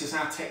practice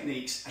our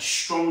techniques as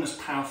strong and as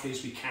powerfully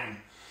as we can.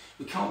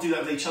 We can't do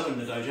that with each other in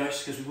the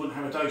dojos because we wouldn't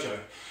have a dojo,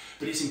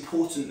 but it's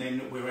important then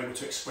that we're able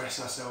to express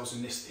ourselves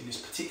in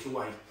this particular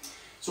way.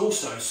 It's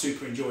also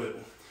super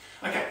enjoyable.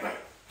 Okay, right.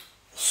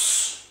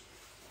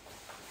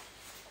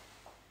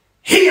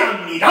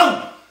 Hiyan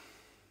Nidan!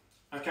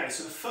 Okay,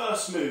 so the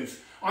first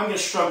move, I'm going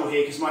to struggle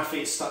here because my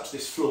feet touch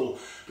this floor,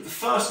 but the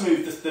first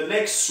move, the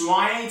leg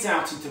slides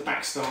out into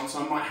back stance.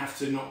 I might have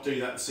to not do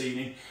that this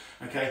evening,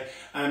 okay?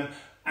 And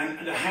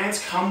the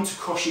hands come to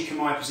Koshi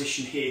Kamae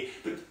position here,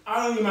 but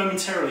only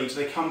momentarily do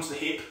they come to the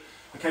hip.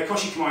 Okay,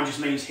 Koshi Kamae just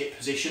means hip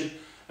position.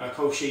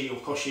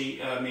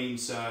 Koshi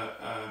means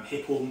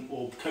hip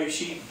or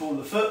koshi, ball of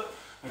the foot.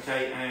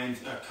 Okay, and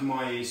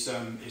Kamae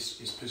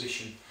is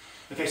position.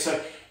 Okay,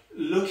 so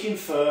looking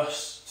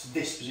first to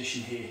this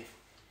position here.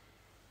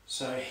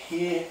 So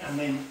here and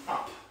then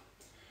up.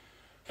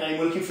 Okay,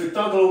 we're looking for a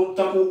double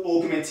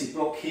augmented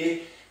block here.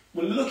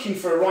 We're looking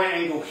for a right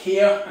angle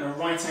here and a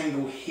right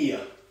angle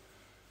here.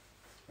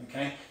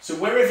 Okay, so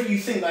wherever you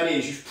think that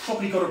is, you've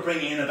probably got to bring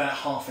it in about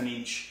 ½ an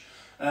inch.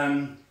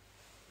 And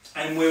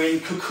we're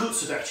in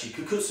Kukutsudachi.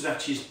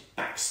 Kukutsudachi is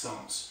back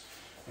stance.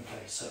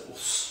 Okay, so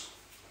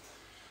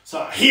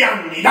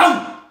Hiyan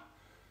Nidan!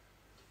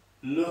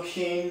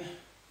 Looking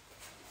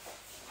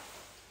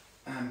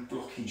and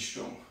blocking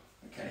strong.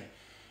 Okay.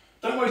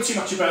 Don't worry too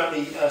much about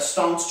the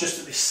stance just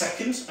at this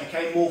second.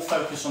 Okay, more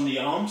focus on the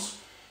arms.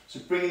 So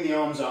bringing the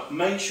arms up.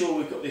 Make sure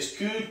we've got this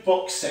good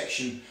box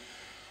section.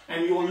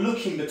 And you're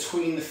looking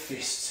between the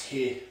fists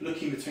here.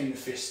 Looking between the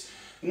fists.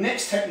 The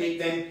next technique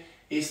then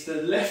is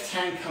the left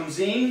hand comes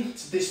in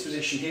to this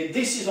position here.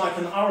 This is like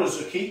an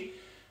Arazuki.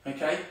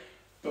 Okay,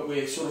 but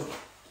we're sort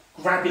of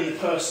grabbing the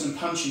person and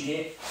punching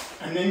here.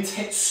 And then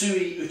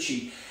Tetsui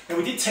Uchi. Now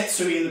we did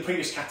Tetsui in the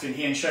previous kata in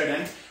Heian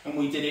Shodan, and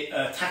we did it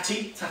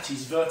Tati.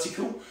 Tati's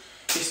vertical.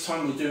 This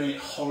time we're doing it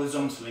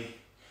horizontally.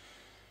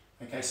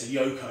 Okay, so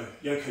Yoko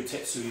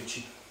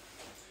Tetsuyuchi.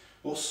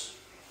 Us.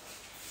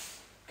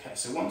 Okay,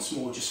 so once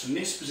more, just from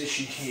this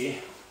position here,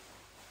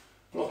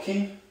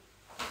 blocking,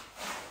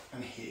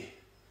 and here.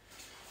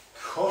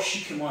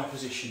 Koshikamai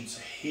position to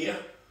here,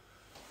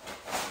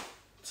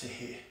 to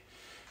here.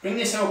 Bring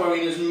this elbow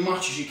in as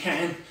much as you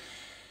can.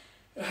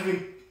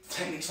 Having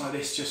techniques like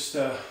this just,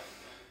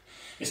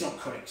 it's not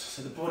correct.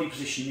 So the body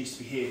position needs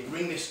to be here.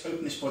 Bring this,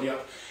 open this body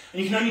up.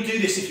 And you can only do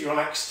this if you're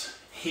relaxed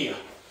here.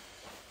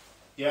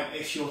 Yeah,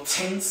 if you're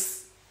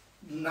tense,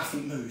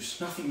 nothing moves.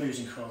 Nothing moves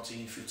in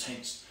karate if you're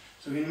tense.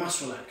 So we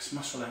must relax,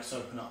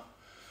 open up.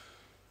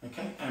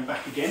 Okay, and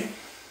back again.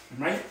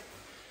 Right?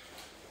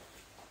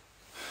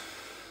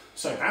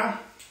 So bow,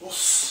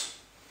 os,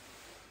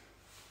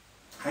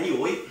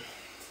 hayoi,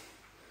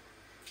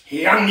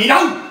 hian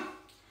nidan.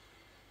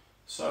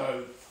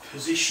 So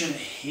position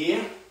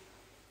here,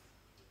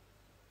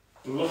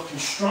 block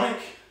and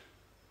strike,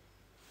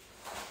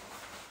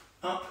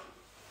 up,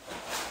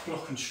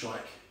 block and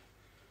strike.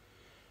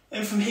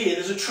 And from here,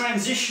 there's a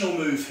transitional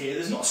move here.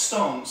 There's not a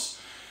stance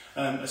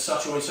as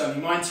such, or certainly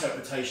my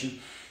interpretation.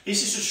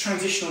 This is just a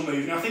transitional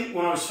move. Now I think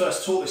when I was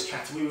first taught this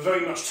kata, we were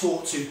very much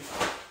taught to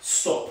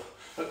stop.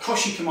 At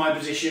Koshikamai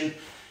position,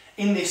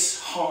 in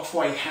this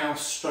halfway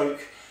house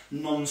stroke,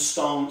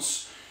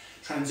 non-stance,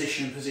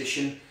 transition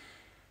position,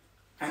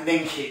 and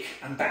then kick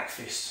and back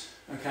fist.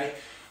 Okay,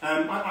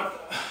 I'm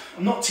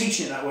not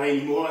teaching it that way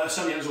anymore.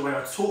 Certainly that's the way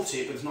I taught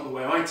it, but it's not the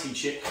way I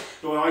teach it.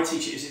 The way I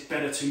teach it is it's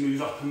better to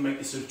move up and make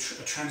this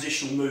a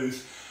transitional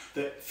move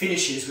that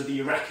finishes with the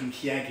Uraken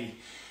Kyagi,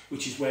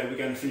 which is where we're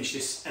going to finish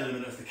this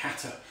element of the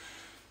kata.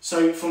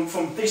 So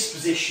from this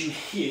position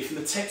here, from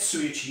the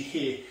Tetsuyuchi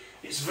here,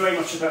 it's very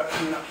much about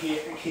coming up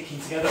here and kicking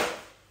together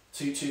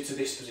to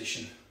this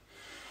position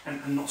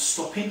and not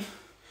stopping.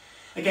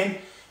 Again,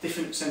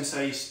 different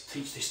senseis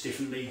teach this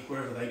differently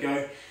wherever they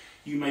go.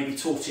 You may be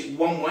taught it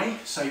one way,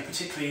 so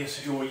particularly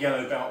if you're a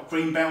yellow belt,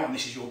 green belt, and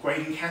this is your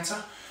grading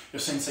kata, your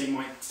sensei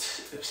might,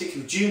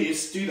 particularly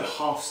juniors, do the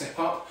half step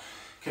up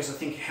because I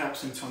think it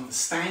helps them to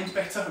understand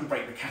better and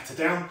break the kata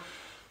down.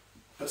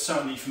 But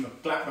certainly from a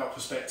black belt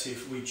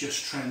perspective, we're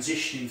just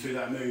transitioning through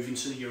that move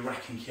into the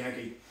Uraken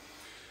Kyagi.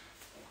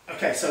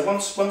 Okay, so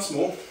once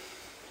more.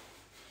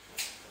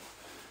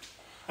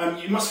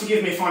 You must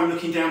forgive me if I'm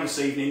looking down this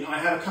evening. I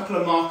have a couple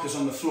of markers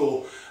on the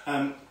floor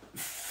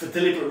for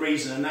deliberate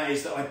reason, and that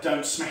is that I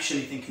don't smash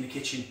anything in the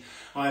kitchen.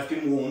 I have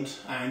been warned,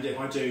 and if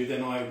I do,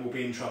 then I will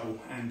be in trouble,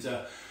 and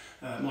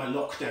my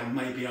lockdown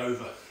may be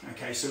over.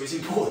 Okay, so it's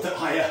important that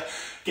I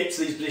get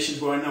to these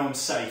positions where I know I'm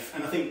safe,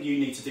 and I think you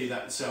need to do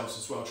that yourselves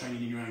as well,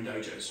 training in your own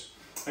dojos.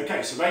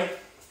 Okay, so ready?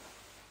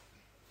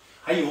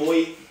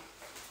 Hayoi.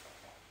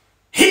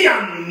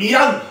 Hian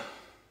nidan.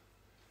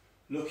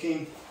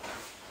 Looking,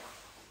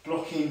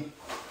 blocking,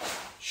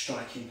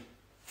 striking.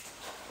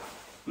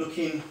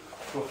 Looking,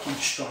 blocking,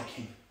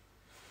 striking.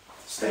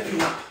 Stepping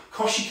up,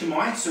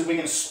 Koshikamai, so we're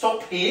going to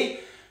stop here,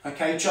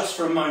 okay, just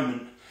for a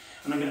moment.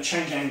 And I'm going to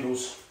change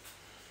angles.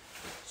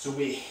 So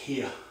we're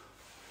here.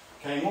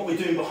 Okay, and what we're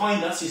doing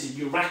behind us is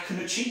a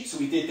Urakenuchi, so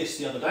we did this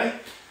the other day.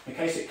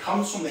 Okay, so it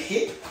comes from the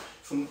hip,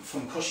 from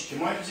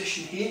Koshikamai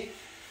position here.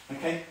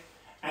 Okay,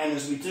 and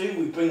as we do,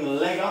 we bring the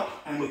leg up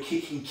and we're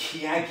kicking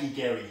Kyagi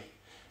Geri.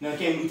 Now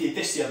again, we did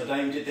this the other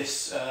day, we did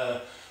this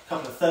a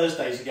couple of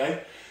Thursdays ago.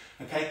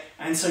 Okay,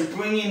 and so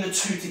bringing the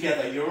two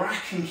together,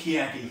 Uraken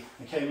Kyagi.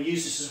 Okay, we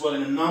use this as well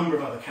in a number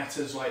of other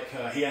katas like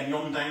Hian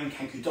Yondan,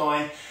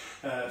 Kankudai,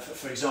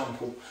 for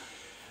example.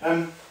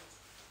 And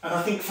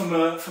I think from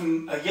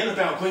a yellow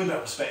belt, green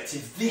belt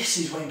perspective, this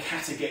is when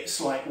kata gets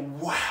like,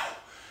 wow,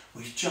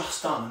 we've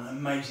just done an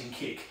amazing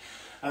kick.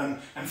 And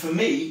for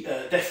me,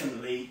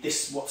 definitely,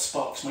 this is what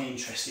sparks my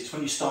interest. It's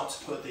when you start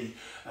to put the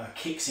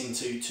kicks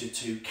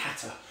into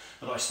kata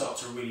that I start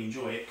to really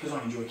enjoy it, because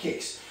I enjoy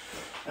kicks.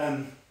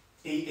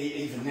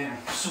 Even now.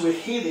 So we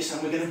hear this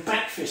and we're going to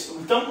back fist, but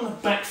we don't want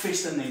to back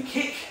fist and then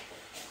kick.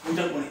 We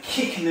don't want to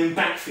kick and then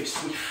back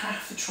fist. We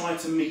have to try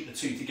to meet the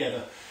two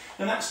together.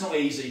 And that's not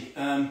easy.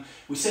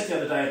 We said the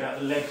other day about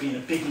the leg being a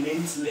big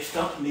limb to lift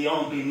up and the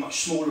arm being much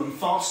smaller and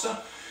faster.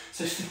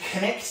 So to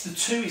connect the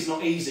two is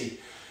not easy.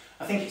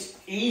 I think it's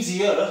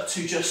easier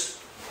to just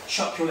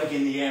chuck your leg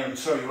in the air and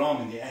throw your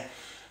arm in the air.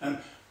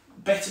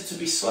 Better to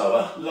be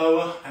slower,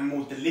 lower and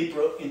more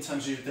deliberate in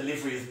terms of your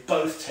delivery of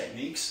both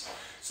techniques.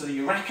 So the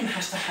Uraken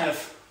has to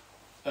have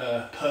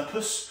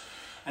purpose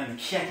and the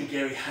Kyagi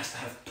Geri has to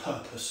have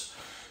purpose.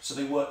 So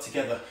they work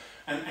together.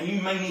 And you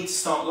may need to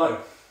start low,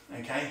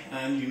 okay?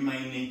 And you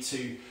may need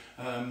to,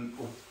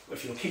 or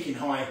if you're kicking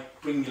high,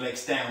 bring your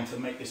legs down to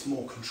make this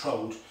more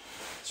controlled.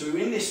 So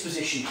we're in this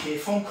position here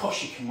from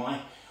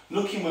Koshikamai,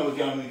 looking where we're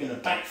going. We're going to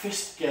back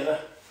fist together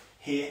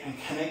here and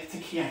connect to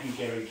Kyagi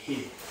Geri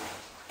here.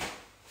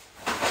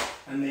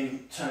 And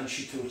then turn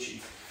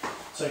Shitochi.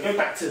 So go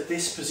back to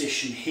this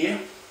position here.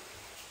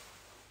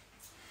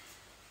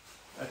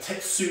 A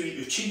Tetsui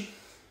Uchi,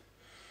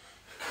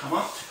 come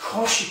up to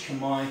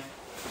Koshikamai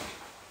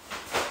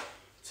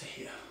to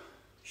here,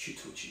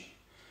 Shutochi.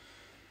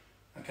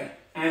 Okay,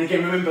 and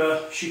again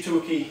remember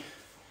Shutoki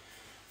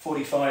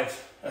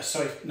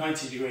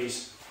 90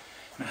 degrees.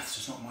 Maths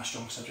is not my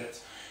strong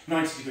subject.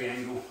 90-degree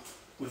angle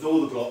with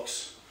all the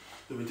blocks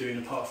that we're doing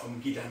apart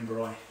from Gidan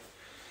Barai.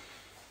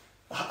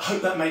 I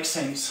hope that makes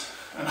sense,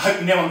 and I hope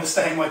you now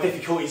understand my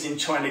difficulties in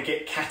trying to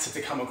get Kata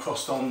to come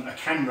across on a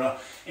camera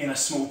in a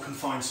small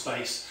confined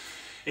space.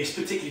 It's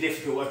particularly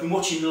difficult. I've been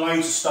watching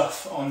loads of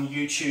stuff on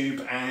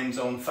YouTube and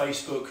on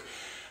Facebook.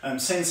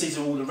 Senseis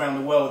all around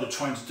the world are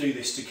trying to do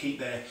this to keep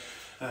their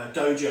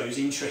dojos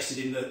interested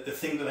in the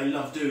thing that they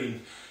love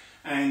doing.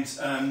 And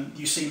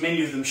you see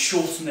many of them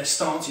shorten their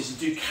stances and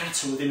do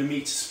kata within a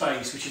metre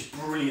space, which is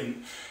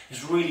brilliant.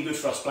 It's really good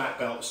for us black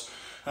belts,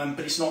 but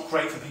it's not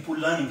great for people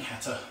learning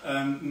kata.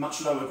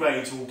 Much lower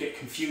grades will get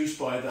confused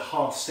by the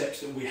half steps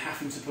that we're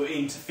having to put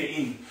in to fit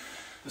in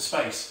the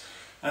space.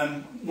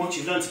 Once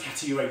you've learned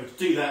kata, you're able to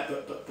do that,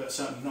 but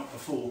certainly not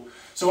before.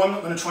 So I'm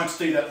not going to try to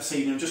do that this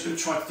evening. I'm just going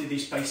to try to do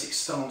these basic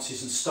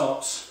stances and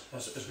starts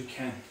as we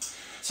can.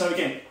 So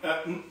again,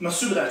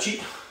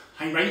 Masubadachi,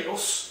 Heinrei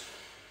Os,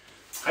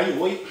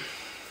 Hayoi,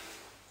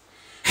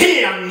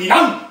 Heian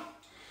Nidan.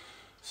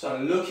 So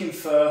looking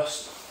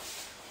first,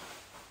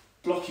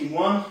 blocking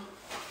 1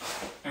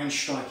 and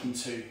striking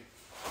 2.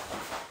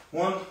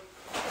 1,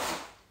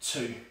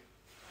 2.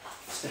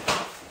 Step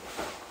up.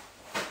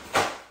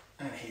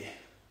 And here.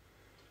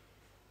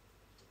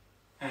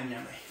 And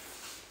Yame.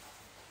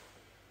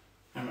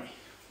 Yame.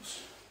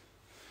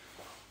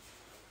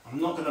 I'm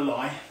not going to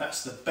lie,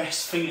 that's the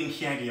best feeling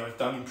Kyagi I've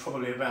done in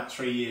probably about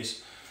 3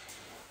 years.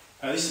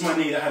 This is my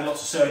knee that I had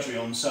lots of surgery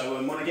on, so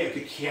when I get a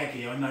good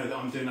Kyagi, I know that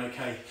I'm doing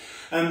okay.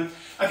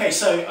 Okay,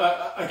 so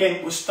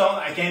again, we'll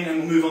start that again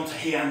and we'll move on to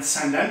Heian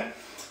Sandan.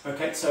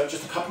 Okay, so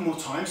just a couple more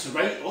times. So,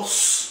 Rei,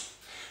 Os,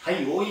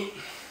 Hayoi,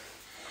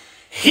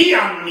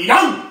 Heian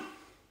Nidan.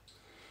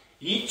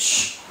 1,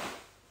 2,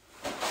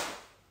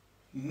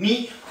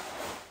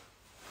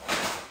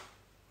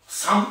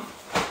 3.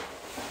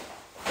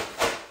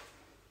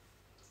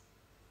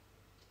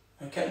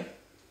 Okay,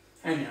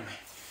 and Yame.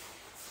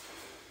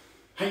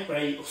 Hey,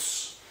 Rei,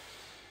 Os.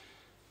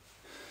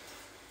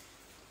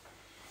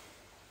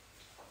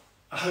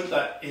 I hope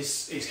that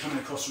is coming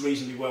across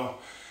reasonably well.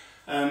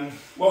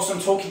 Whilst I'm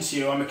talking to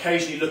you, I'm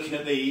occasionally looking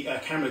at the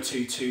camera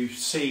to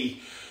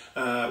see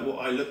what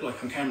I look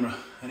like on camera,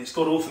 and it's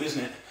god awful,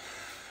 isn't it?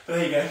 But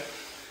there you go.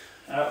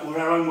 We're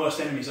our own worst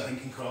enemies, I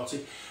think, in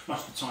karate,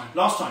 most of the time.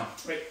 Last time,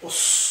 Rei,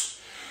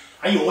 Os,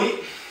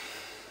 Hayoi,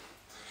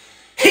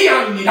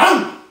 Heian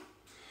Nidan.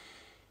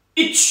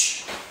 1, 2,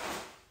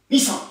 3.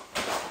 1, 2, 3.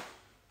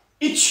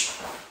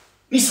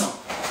 1.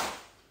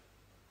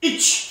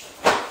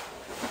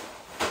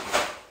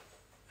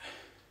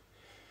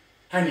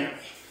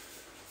 Hanyami.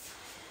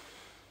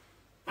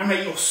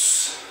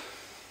 Ameios.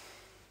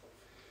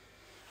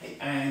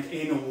 And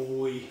in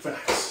oi.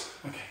 Relax.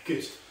 Okay,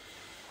 good.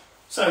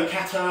 So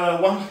kata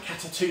 1,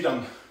 kata 2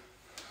 done.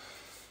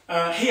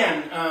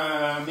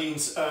 Heian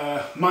means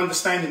my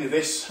understanding of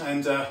this,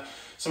 and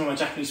some of my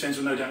Japanese friends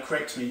will no doubt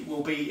correct me,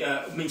 will be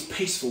means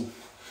peaceful.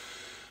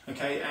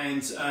 Okay,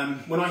 and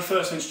when I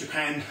first went to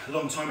Japan a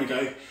long time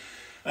ago,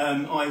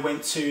 I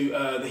went to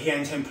the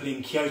Heian Temple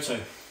in Kyoto,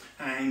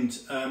 and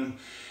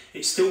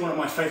it's still one of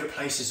my favourite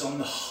places on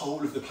the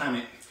whole of the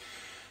planet.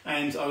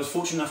 And I was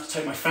fortunate enough to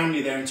take my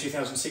family there in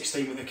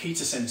 2016 with Akita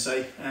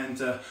Sensei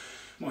and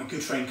my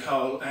good friend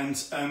Carl, and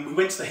we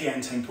went to the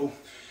Heian Temple,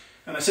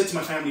 and I said to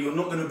my family, you're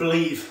not going to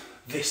believe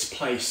this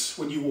place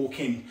when you walk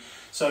in.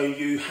 So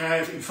you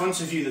have in front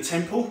of you the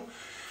temple,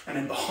 and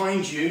then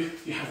behind you,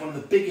 you have one of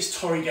the biggest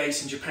torii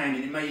gates in Japan,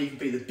 and it may even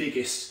be the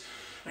biggest.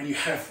 And you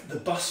have the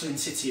bustling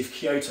city of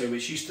Kyoto,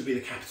 which used to be the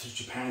capital of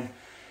Japan.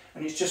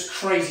 And it's just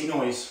crazy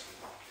noise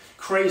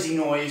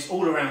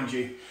all around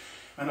you.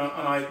 And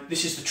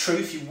this is the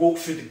truth. You walk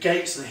through the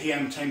gates of the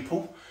Heian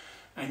Temple,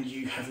 and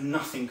you have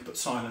nothing but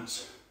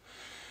silence.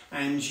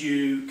 And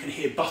you can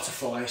hear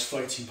butterflies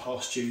floating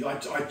past you.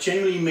 I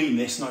genuinely mean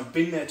this, and I've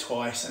been there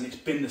twice, and it's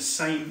been the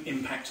same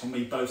impact on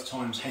me both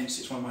times, hence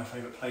it's one of my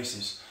favourite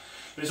places.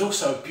 There's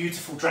also a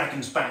beautiful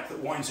dragon's back that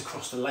winds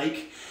across the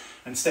lake,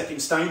 and stepping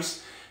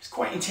stones. It's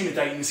quite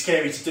intimidating and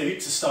scary to do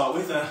to start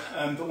with,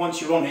 but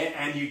once you're on it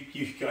and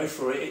you go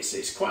for it,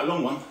 it's quite a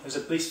long one. There's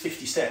at least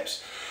 50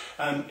 steps.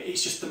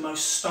 It's just the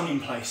most stunning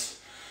place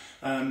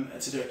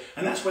to do it.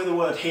 And that's where the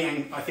word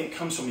Heian, I think,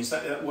 comes from, is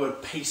that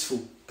word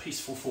peaceful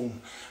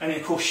form. And then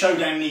of course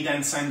Shodan,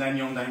 Nidan, Sandan,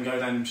 Yondan,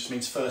 Godan just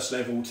means first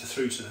level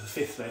through to the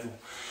 5th level.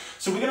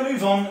 So we're going to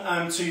move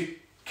on to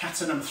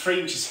kata number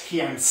 3, which is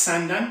Heian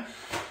Sandan.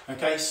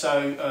 Okay,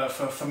 so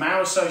from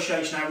our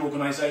association, our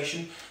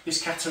organisation,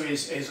 this kata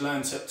is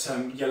learnt at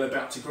yellow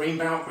belt to green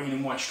belt, green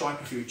and white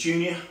stripe if you're a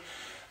junior,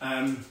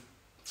 and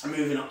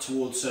moving up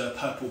towards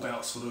purple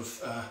belt sort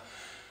of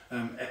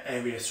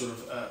area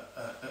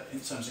in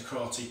terms of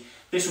karate.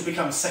 This will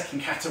become a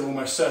second kata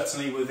almost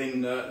certainly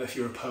within if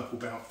you're a purple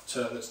belt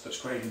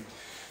that's grading.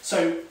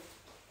 So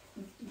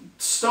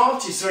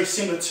start is very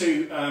similar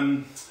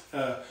to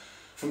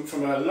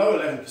from a lower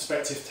level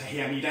perspective to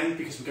Heian Nidan,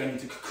 because we're going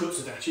into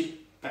Kakutsudachi,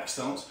 back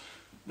stance.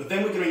 But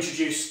then we're going to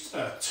introduce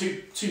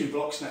two new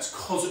blocks, and that's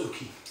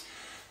Kozuuki.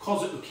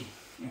 Kozuuki.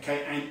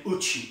 okay, and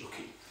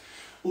uchi-uki,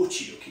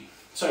 uchi-uki.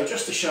 So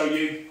just to show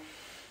you,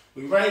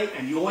 we rei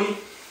and yoi,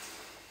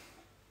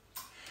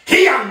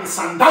 hian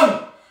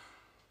sandan.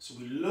 So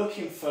we're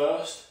looking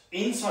first,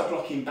 inside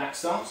blocking back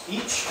stance,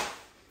 each.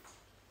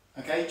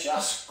 Okay,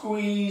 just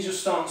squeeze your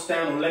stance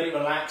down or let it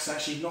relax.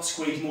 Actually, not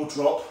squeeze, more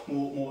drop,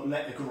 more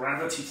let the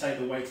gravity take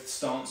the weight of the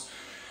stance.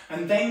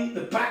 And then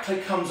the back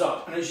leg comes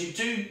up, and as you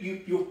do,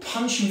 you're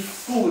punching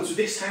forwards with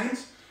this hand,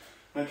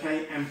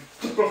 okay, and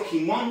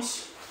blocking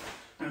once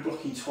and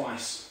blocking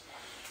twice.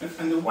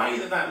 And the way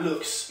that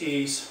looks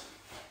is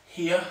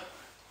here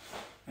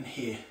and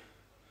here.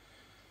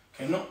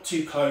 Okay, not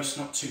too close,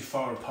 not too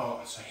far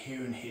apart, so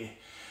here and here.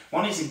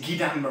 One is a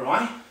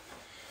gidambarai,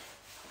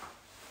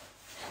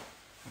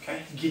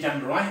 okay,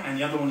 gidambarai, and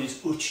the other one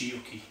is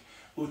uchi-uki,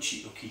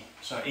 uchi-uki,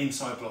 so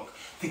inside block.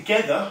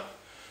 Together,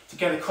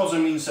 kozo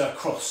means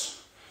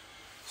cross.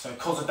 So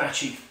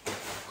kozadachi,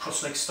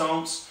 cross leg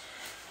stance.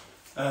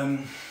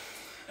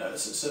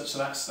 So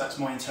that's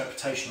my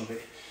interpretation of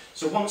it.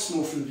 So once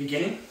more from the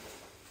beginning.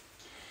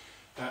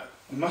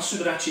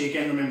 Masudarachi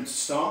again, remember to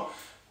start.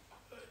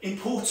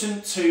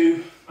 Important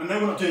to, I know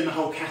we're not doing the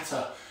whole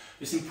kata,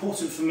 it's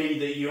important for me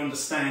that you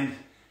understand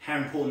how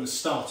important the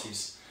start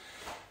is.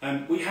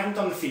 We haven't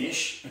done the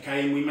finish,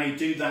 okay, and we may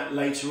do that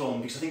later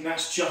on because I think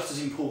that's just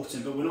as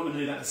important, but we're not going to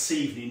do that this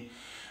evening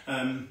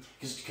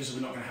because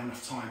we're not going to have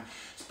enough time.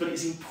 But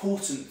it's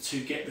important to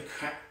get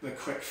the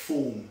correct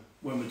form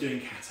when we're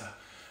doing kata,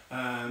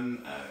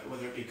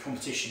 whether it be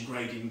competition,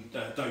 grading,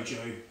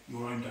 dojo,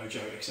 your own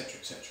dojo, etc.,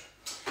 etc.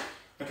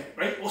 Okay,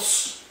 right,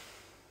 os.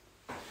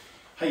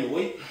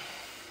 Heioi.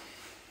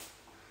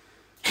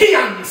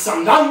 Hian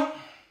sandan.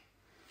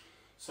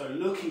 So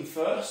looking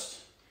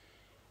first,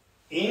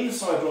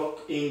 inside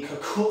block in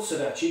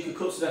kakutsadachi.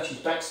 Kakutsadachi's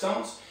back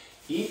stance,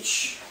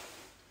 each.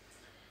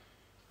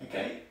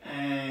 Okay,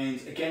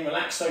 and again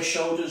relax those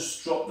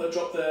shoulders, drop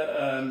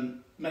the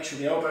make sure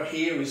the elbow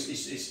here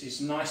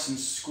is nice and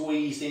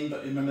squeezed in,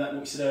 but remember that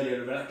what we said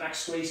earlier, the back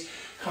squeeze.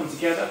 Come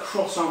together,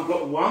 cross arm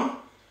block 1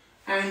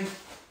 and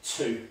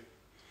 2.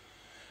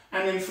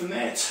 And then from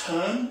there,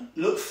 turn,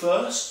 look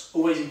first,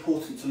 always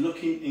important to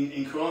look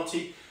in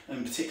karate,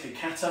 and particularly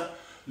kata,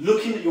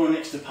 looking at your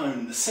next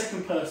opponent. The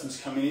second person's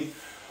coming in,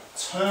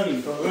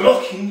 turning,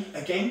 blocking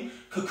again,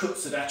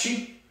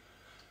 kakutsadachi,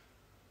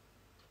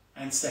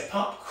 and step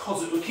up,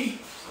 kozuki,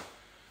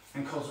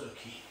 and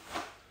kozuki.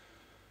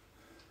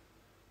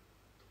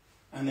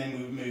 And then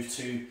we would move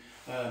to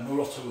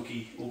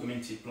Moroto-uki,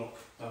 augmented block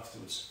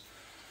afterwards.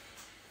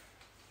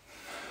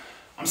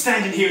 I'm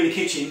standing here in the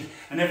kitchen,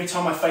 and every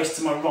time I face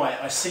to my right,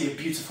 I see a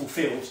beautiful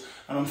field,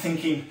 and I'm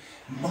thinking,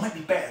 it might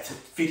be better to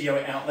video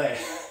it out there.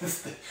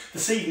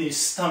 This evening is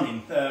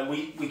stunning.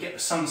 We get the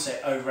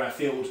sunset over our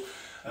field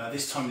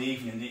this time of the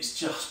evening, and it's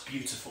just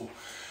beautiful.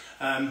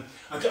 I've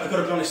got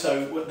to be honest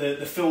though,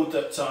 the field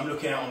that I'm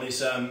looking out on is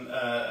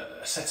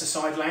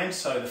set-aside land,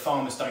 so the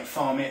farmers don't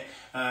farm it.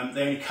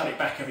 They only cut it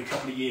back every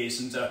couple of years,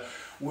 and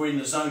we're in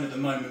the zone at the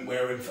moment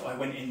where if I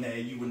went in there,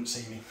 you wouldn't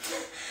see me.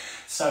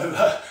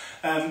 So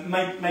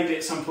maybe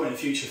at some point in the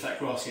future, if that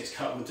grass gets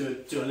cut, we'll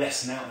do a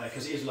lesson out there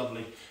because it is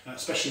lovely,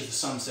 especially as the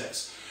sun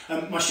sets.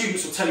 My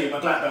students will tell you, my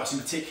black belts in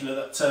particular,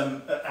 that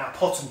at our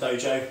Potten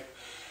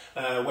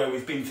dojo, where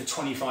we've been for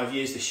 25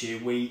 years this year,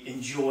 we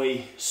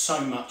enjoy so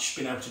much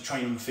being able to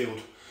train on the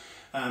field.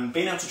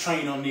 Being able to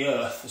train on the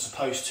earth as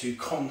opposed to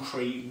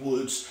concrete,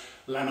 woods,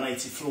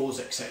 laminated floors,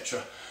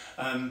 etc.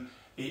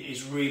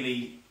 Is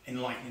really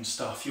enlightening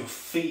stuff. Your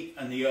feet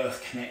and the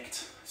earth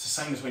connect. It's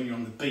the same as when you're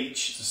on the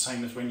beach, it's the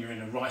same as when you're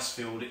in a rice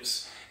field.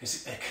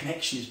 A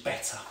connection is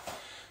better.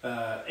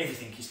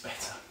 Everything is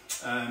better.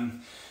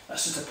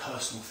 That's just a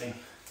personal thing.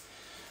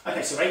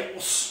 Okay, so eight.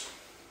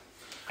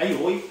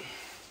 Heioi.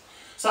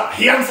 So,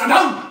 hian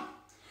sandan.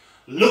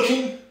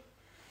 Looking,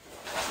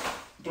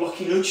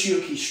 blocking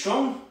uchi-uki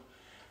strong,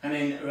 and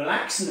then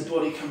relaxing the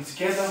body, come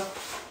together.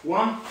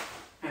 1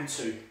 and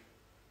 2.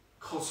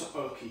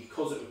 Kozuki,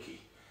 kozuki.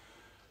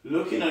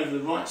 Looking over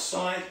the right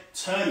side,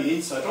 turning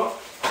inside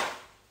block.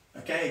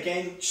 Okay,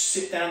 again, just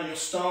sit down in your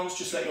stance,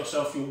 just let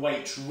your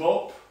weight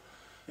drop.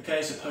 Okay,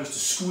 as opposed to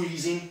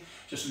squeezing,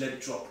 just let it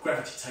drop.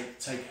 Gravity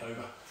take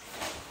over.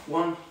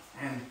 1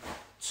 and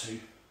 2.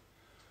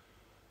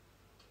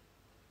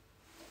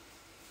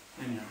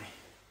 And yari.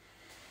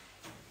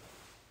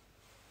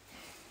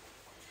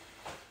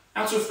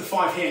 Out of the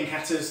 5 Heian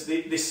katas,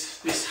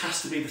 this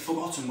has to be the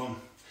forgotten one.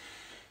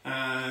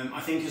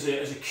 I think as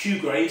a Q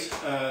grade,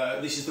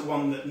 this is the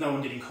one that no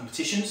one did in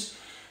competitions.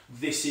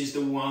 This is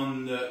the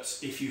one that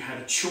if you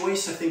had a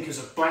choice, I think as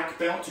a black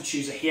belt to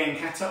choose a Heian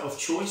kata of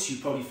choice,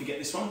 you'd probably forget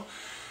this one.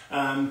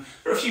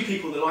 There are a few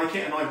people that like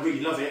it, and I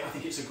really love it. I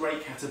think it's a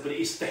great kata, but it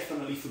is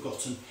definitely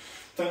forgotten.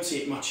 Don't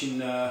see it much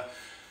in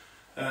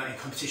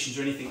competitions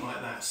or anything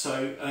like that.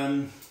 So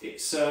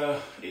it's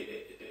a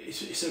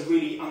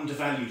really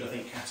undervalued, I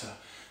think, kata.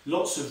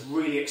 Lots of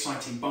really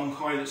exciting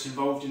bunkai that's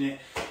involved in it,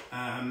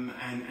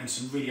 and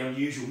some really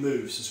unusual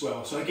moves as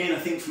well. So again, I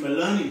think from a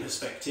learning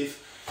perspective,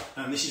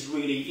 this is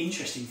really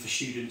interesting for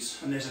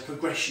students, and there's a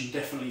progression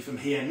definitely from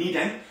Heian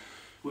Niden,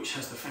 which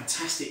has the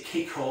fantastic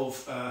kick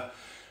of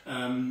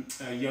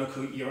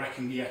Yoko,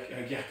 Yorakan,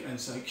 Yak, and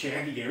so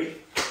Kiyagigiri,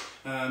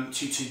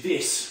 to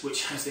this,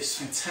 which has this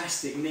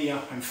fantastic knee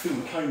up and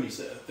fumakomis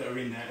that are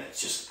in there.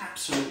 It's just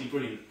absolutely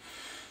brilliant.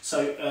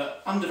 So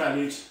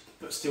undervalued,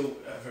 but still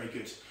very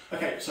good.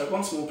 Okay, so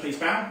once more, please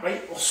bow.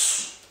 Right,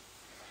 os,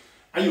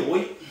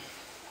 ayoi,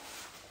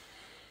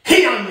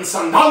 hiyan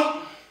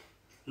sandan,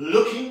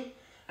 looking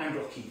and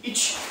blocking.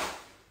 Each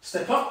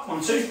step up,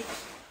 1, 2,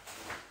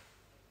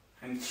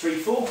 and 3,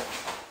 4.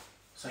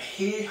 So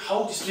here,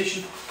 hold this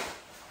position.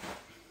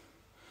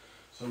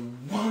 So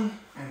 1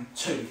 and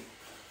 2,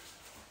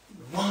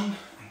 1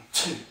 and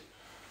 2,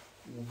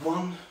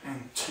 1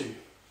 and 2.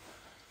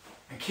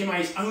 And Kime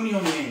is only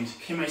on the end.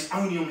 Kime is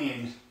only on the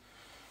end.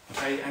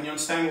 Okay, and you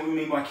understand what we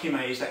mean by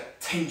Kime is that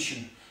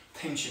tension,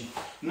 tension.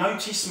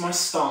 Notice my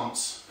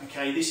stance.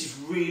 Okay, this is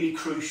really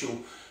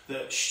crucial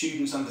that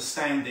students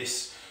understand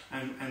this,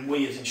 and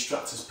we as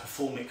instructors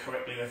perform it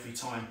correctly every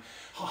time.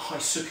 Hai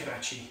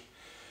Sukadachi.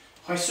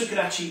 Hai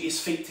Sukadachi is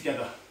feet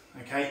together.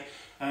 Okay,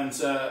 and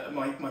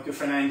my good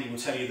friend Andy will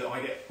tell you that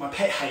I get my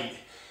pet hate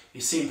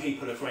is seeing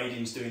people at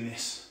gradings doing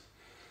this.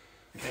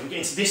 Okay, we get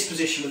into this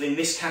position within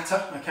this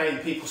kata, okay,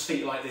 and people's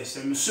feet are like this,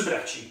 they're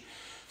musubarachi.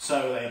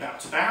 So are they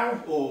about to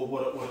bow, or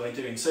what are they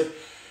doing? So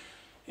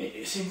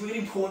it's really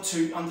important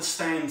to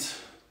understand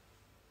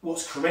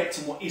what's correct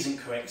and what isn't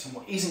correct, and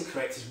what isn't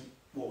correct is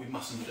what we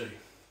mustn't do.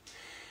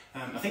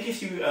 I think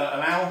if you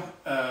allow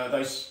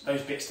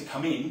those bits to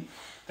come in,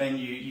 then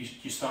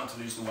you start to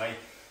lose the way.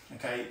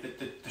 Okay,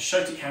 the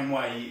Shotokan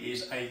way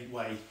is a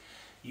way.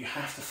 You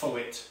have to follow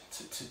it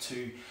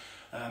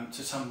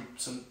to some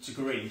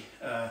degree.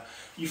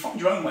 You find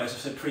your own way, as I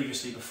said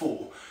previously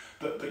before,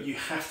 but you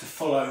have to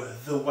follow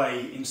the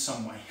way in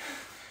some way.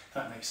 If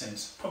that makes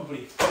sense.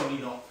 Probably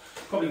not.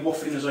 Probably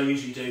waffling as I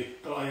usually do,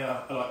 but I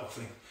like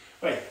waffling.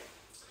 Right.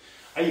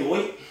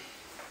 Ayoi.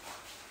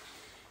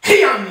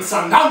 Hiyan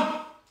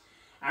sandan.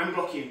 And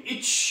blocking.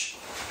 Ich.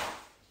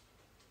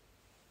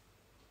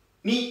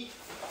 Ni.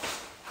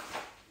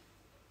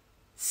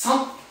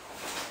 San.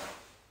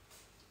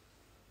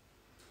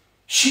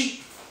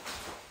 Shi.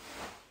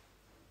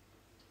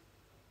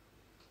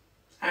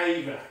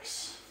 And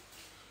relax.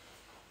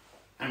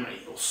 And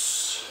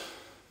os.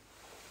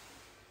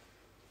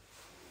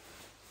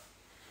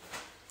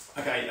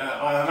 Okay,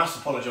 I must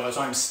apologise,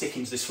 I'm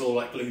sticking to this floor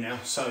like glue now,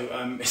 so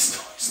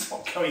it's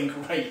not going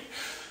great.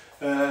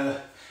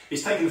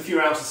 It's taken a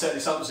few hours to set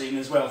this up this evening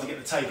as well, to get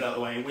the table out of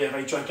the way. We have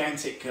a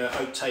gigantic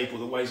oak table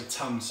that weighs a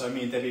tonne, so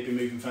me and Debbie have been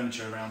moving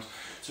furniture around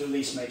to at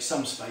least make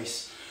some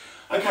space.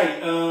 Okay,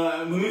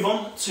 we move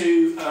on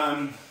to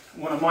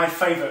one of my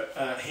favourite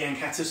Heian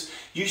katas.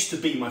 Used to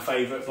be my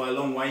favourite by a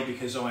long way,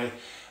 because I've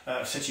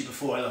said to you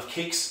before, I love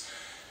kicks.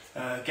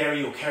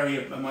 Geri or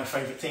Keri are my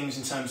favourite things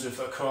in terms of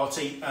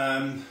karate,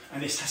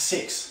 and this has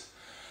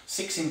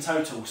six in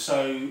total.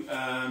 So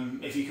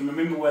if you can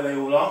remember where they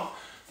all are,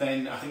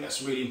 then I think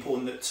that's really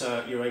important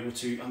that you're able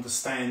to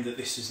understand that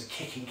this is a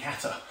kicking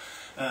kata,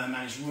 and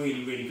it's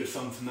really, really good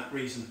fun from that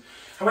reason.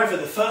 However,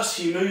 the first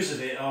few moves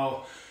of it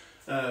are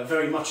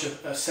very much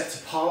set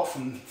apart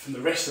from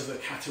the rest of the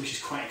kata, which is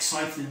quite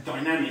exciting and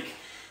dynamic.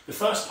 The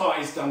first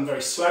part is done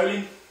very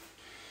slowly,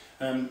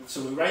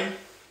 so we're ready.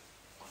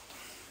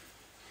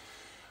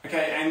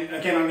 Okay, and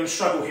again I'm going to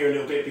struggle here a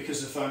little bit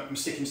because of I'm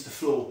sticking to the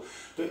floor,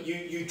 but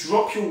you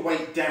drop your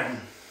weight down,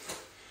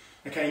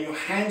 okay, and your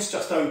hands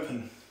just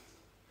open.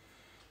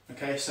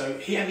 Okay, so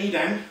here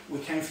nidan, we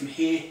came from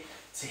here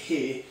to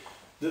here.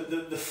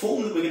 The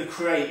form that we're going to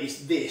create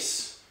is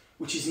this,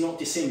 which is not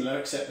dissimilar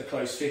except the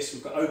closed fist.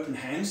 We've got open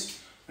hands,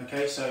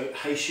 okay, so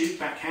heishu,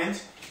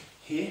 backhand,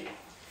 here.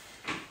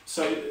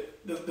 So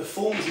the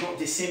form is not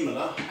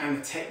dissimilar, and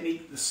the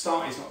technique, the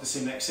start is not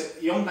dissimilar,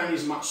 except yondan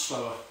is much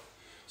slower.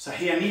 So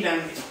here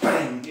nidan, it's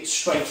bang, it's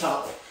straight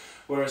up,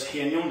 whereas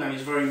here yondan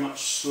is very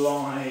much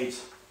slide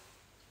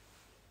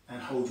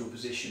and hold your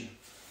position,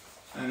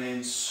 and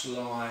then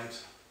slide.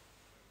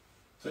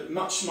 So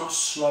much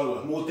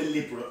slower, more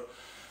deliberate.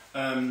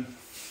 And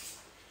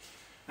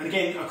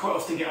again, I quite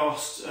often get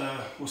asked,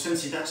 well,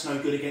 Sensei, that's no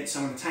good against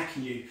someone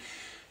attacking you.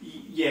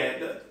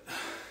 Yeah,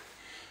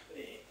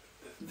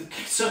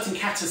 certain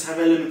katas have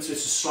elements which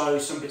are slow,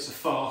 some bits are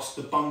fast.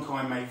 The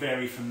bunkai may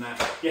vary from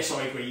that. Yes,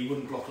 I agree, you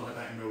wouldn't block like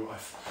that in real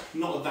life.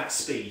 Not at that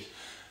speed,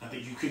 but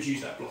you could use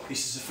that block.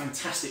 This is a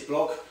fantastic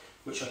block,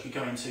 which I could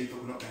go into,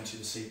 but we're not going to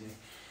this evening.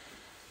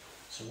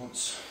 So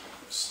let's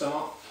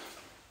start.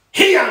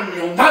 Heian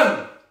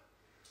yondan!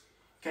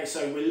 Okay,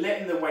 so we're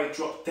letting the weight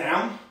drop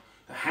down,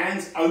 the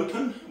hands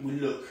open, and we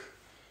look.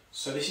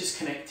 So this is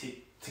connected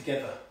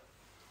together.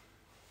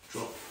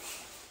 Drop.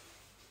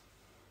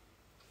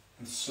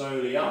 And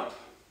slowly up.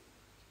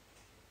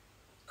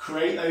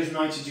 Create those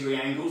 90-degree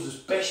angles as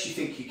best you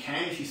think you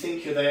can. If you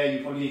think you're there,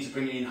 you probably need to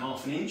bring it in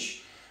 ½ an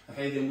inch.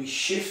 Okay, then we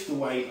shift the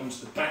weight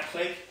onto the back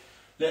leg,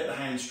 let the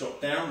hands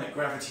drop down, let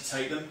gravity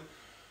take them,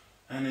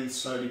 and then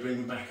slowly bring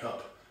them back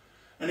up.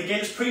 And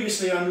again, as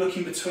previously, I'm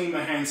looking between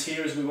my hands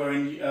here as we were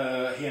in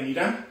Heian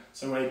nidan,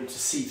 so we're able to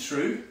see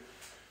through.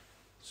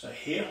 So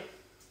here,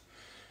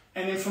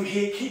 And then from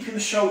here, keeping the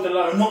shoulder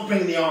low, not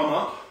bringing the arm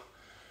up.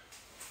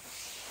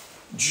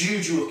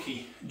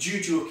 Jujuki,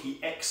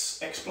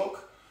 X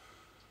block.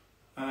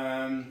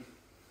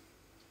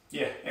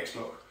 Yeah, X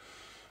block.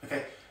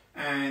 Okay,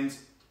 and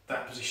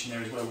that position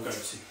there is where we'll go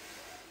to.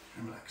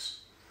 And relax.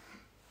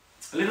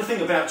 A little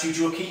thing about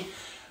Jujuki,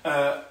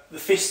 the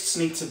fists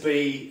need to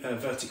be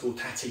vertical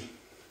tati.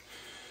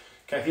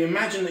 Okay, if you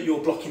imagine that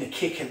you're blocking a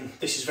kick, and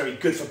this is very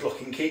good for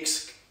blocking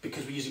kicks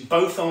because we're using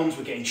both arms,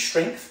 we're getting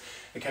strength.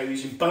 Okay, we're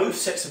using both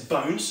sets of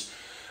bones.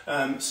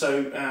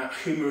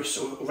 Humerus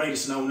or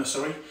radius and ulna,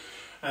 sorry.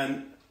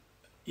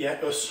 Yeah,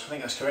 us, I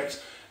think that's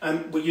correct.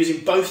 We're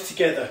using both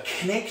together,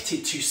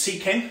 connected to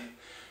Seiken,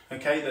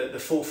 okay, the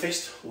full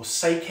fist, or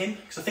Seiken,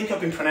 because I think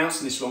I've been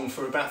pronouncing this wrong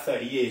for about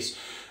 30 years.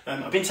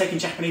 I've been taking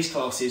Japanese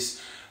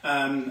classes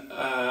from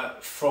a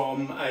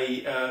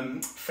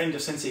friend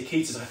of Sensei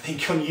Kita's, I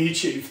think, on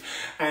YouTube,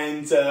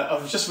 and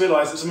I've just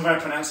realised that some of our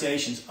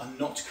pronunciations are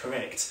not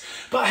correct.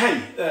 But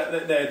hey,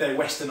 they're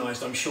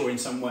westernised, I'm sure, in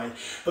some way.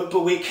 But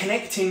we're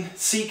connecting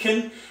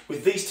Seiken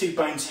with these two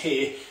bones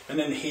here, and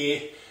then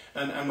here,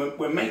 and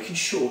we're making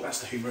sure,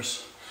 that's the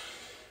humerus,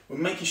 we're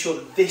making sure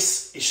that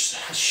this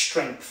has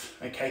strength,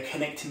 okay,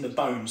 connecting the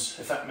bones,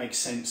 if that makes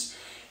sense.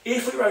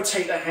 If we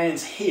rotate the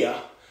hands here,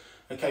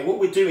 okay, what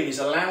we're doing is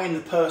allowing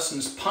the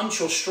person's punch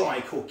or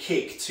strike or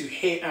kick to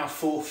hit our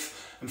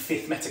fourth and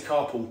fifth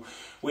metacarpal,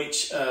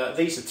 which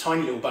these are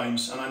tiny little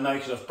bones, and I know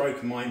because I've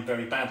broken mine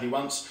very badly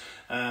once,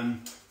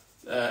 and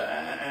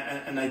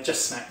they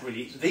just snap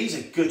really. These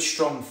are good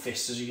strong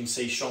fists, as you can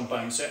see, strong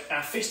bones. So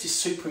our fist is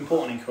super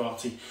important in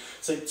karate.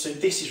 So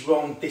this is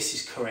wrong, this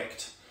is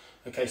correct.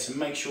 Okay, so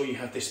make sure you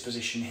have this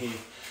position here.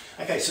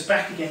 Okay, so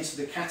back again to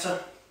the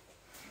kata.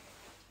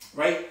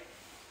 Right.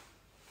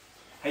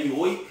 Hey,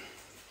 oi.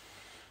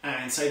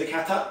 And say the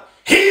kata.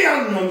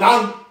 Hiyan no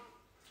dan.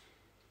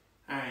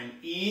 And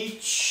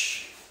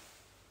each.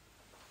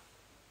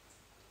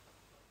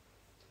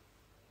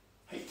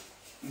 Hey.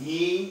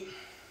 Ni.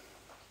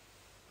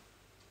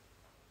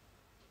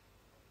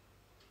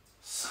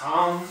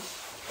 San.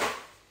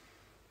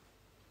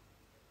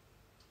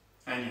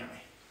 And yamai.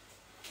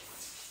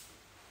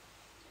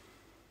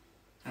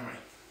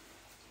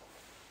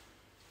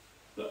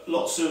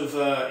 Lots of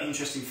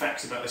interesting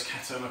facts about this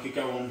kata, and I could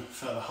go on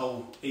for the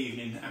whole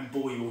evening and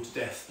bore you all to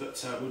death,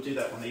 but we'll do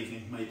that one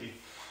evening, maybe.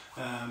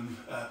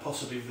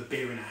 Possibly with a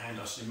beer in our hand,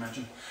 I should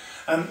imagine.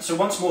 So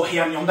once more,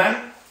 Hiyan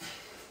Yondan.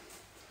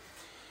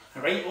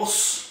 Alright,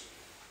 os.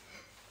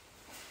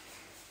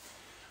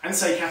 And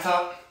say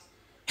kata.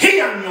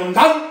 Hiyan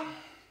Yondan.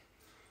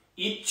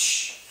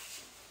 Ich.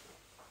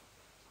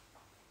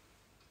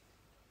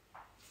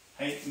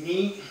 Hey,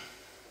 ni.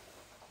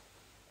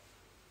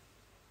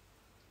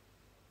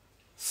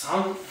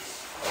 San.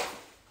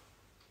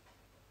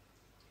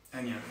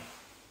 And yami.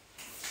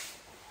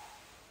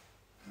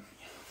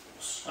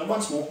 And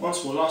once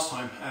more, last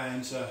time,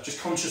 and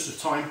just conscious of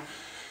time.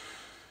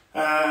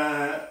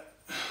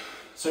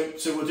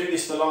 So we'll do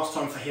this the last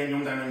time for Hiyan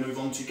Yondan and move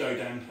on to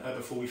Godan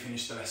before we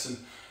finish the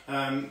lesson.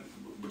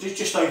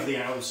 Just over the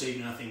hour this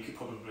evening, I think,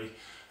 probably.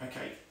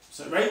 Okay,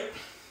 so ready?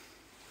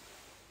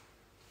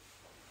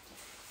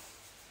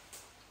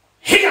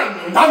 Hiyan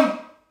Yondan.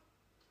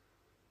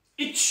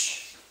 Ich.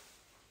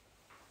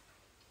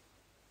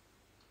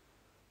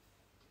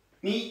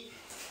 Ni.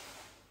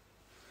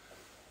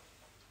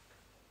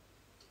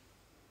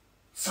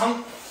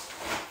 San.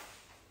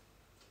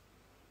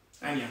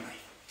 And yamai.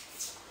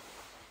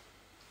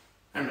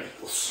 And ready.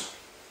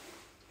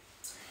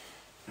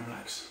 And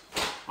relax.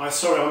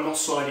 Sorry, I'm not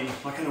sliding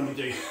like I normally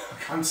do.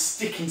 I'm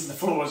sticking to the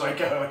floor as I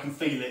go. I can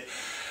feel it.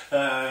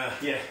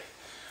 Yeah.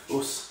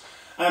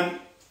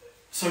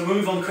 So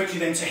move on quickly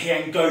then to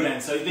Hiyan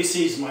Godan. So this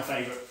is my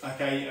favourite.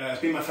 Okay,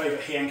 it's been my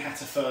favourite Hiyan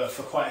kata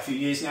for quite a few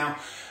years now.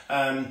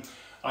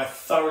 I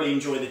thoroughly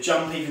enjoy the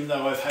jump. Even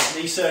though I've had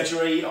knee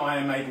surgery, I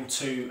am able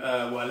to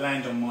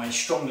land on my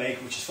strong leg,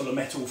 which is full of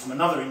metal from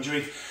another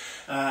injury,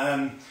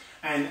 and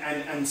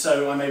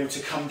so I'm able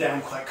to come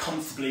down quite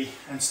comfortably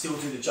and still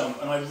do the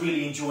jump. And I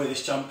really enjoy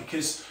this jump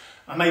because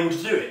I'm able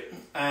to do it.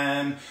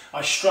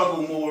 I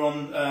struggle more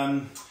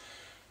on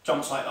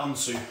jumps like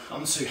Unsu.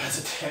 Unsu has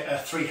a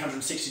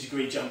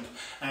 360-degree jump,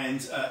 and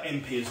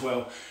MP as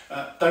well.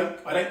 I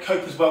don't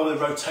cope as well with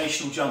the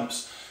rotational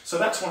jumps. So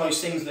that's one of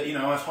those things that, you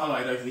know, I've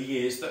highlighted over the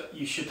years that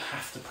you should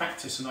have to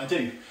practice, and I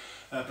do.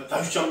 But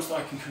those jumps that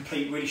I can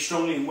complete really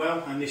strongly and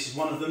well, and this is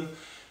one of them,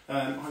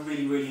 I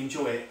really, really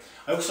enjoy it.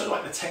 I also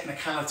like the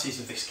technicalities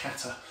of this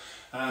kata.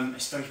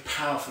 It's very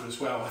powerful as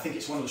well. I think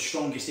it's one of the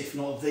strongest, if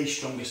not the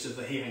strongest, of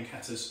the Hiyan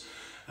katas.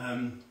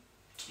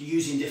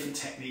 Using different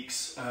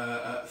techniques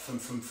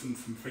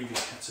from previous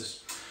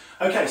katas.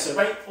 Okay, so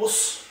right,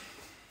 us.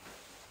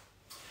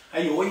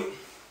 Hey, oi.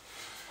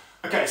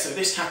 Okay, so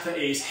this kata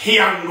is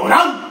Hiyan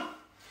Godan.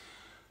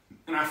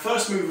 And our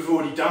first move we've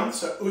already done,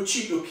 so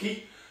Uchi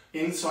Uki,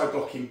 inside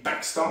blocking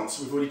back stance.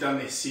 We've already done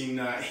this in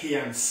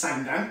Hiyan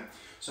Sandan.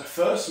 So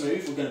first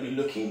move, we're going to be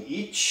looking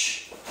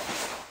Ich,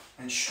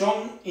 and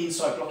strong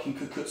inside blocking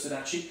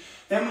Kukutsadachi.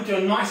 Then we'll do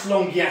a nice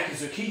long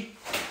Gyakuzuki.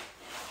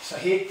 So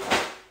here,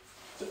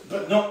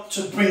 but not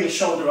to bring the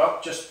shoulder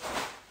up, just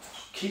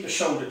keep the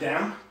shoulder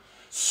down.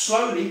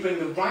 Slowly bring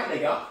the right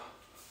leg up.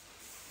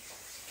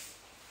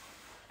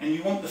 And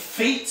you want the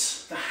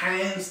feet, the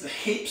hands, the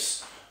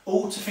hips,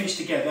 all to finish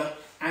together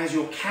as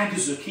your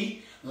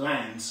Kagezuki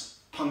lands,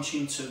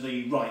 punching to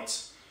the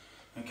right.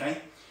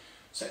 Okay?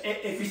 So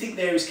everything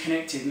there is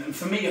connected, and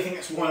for me, I think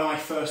that's why I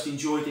first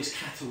enjoyed this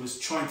kata, was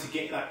trying to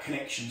get that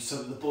connection so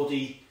that the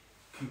body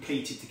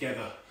completed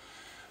together.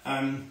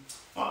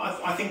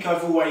 I think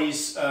I've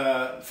always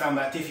found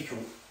that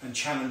difficult and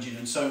challenging,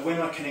 and so when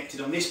I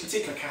connected on this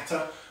particular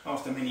kata,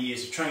 after many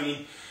years of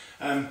training,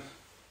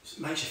 it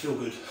makes you feel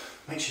good.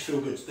 Makes you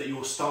feel good that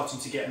you're starting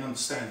to get and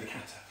understand the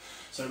kata.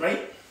 So right,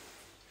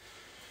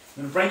 I'm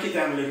going to break it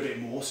down a little bit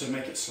more, so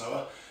make it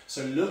slower.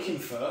 So looking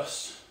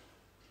first,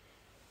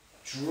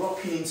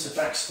 dropping into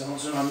back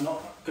stance, and I'm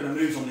not going to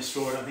move on this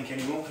floor, I don't think,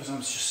 anymore, because I'm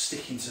just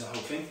sticking to the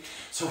whole thing.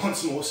 So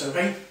once more, so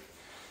ready?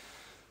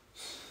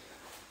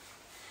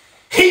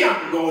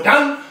 Heian, go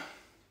down.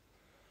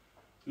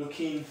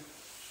 Looking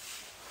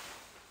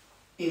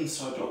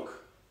inside lock.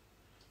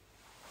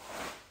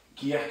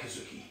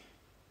 Gyakuzuki.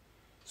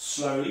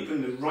 Slowly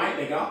bring the right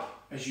leg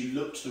up as you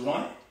look to the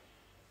right.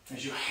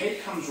 As your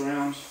head comes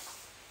around,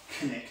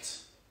 connect.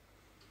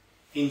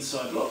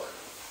 Inside lock.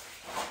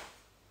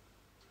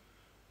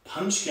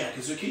 Punch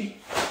Gyakuzuki.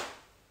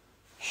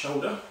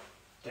 Shoulder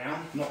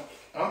down, not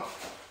up.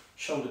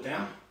 Shoulder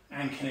down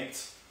and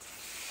connect.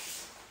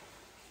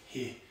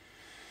 Here.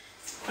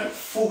 Don't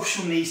force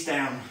your knees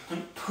down.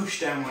 Don't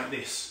push down like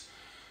this.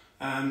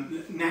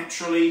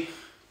 Naturally,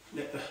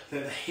 let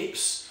the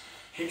hips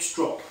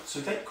drop.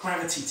 So let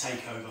gravity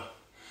take over.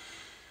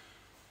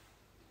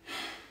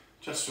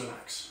 Just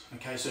relax.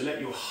 Okay, so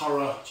let your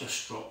hara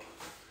just drop.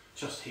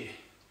 Just here.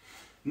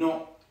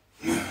 Not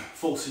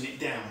forcing it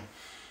down.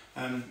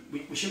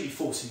 We shouldn't be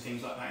forcing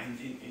things like that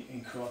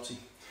in karate.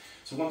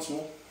 So once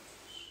more.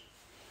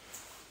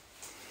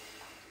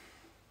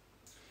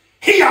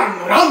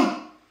 Heian Ran!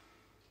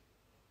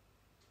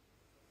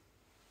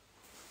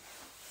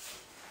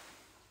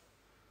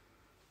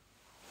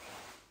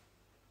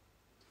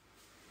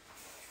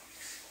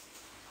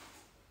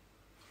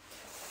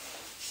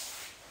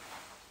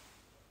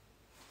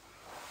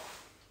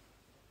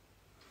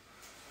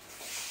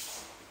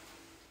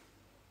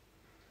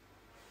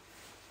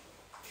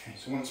 Okay,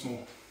 so once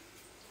more.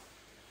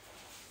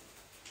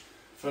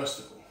 First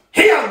of all,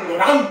 Heian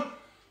Ran!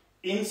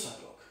 Inside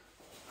lock.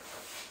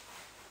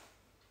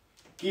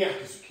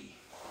 Gyakuzuki.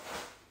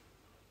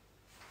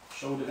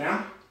 Shoulder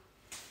down.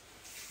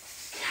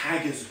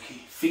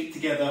 Kagezuki. Feet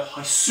together.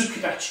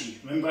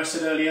 Haisukudachi. Remember I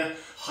said earlier?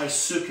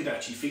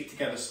 Haisukudachi. Feet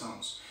together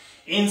stance.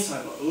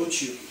 Inside lock.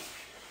 Uchuki.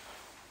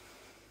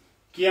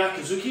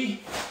 Gyakuzuki.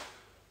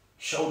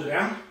 Shoulder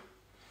down.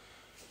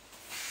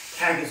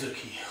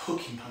 Kagezuki.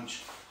 Hooking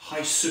punch.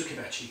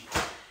 Haisukudachi.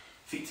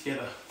 Feet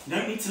together. You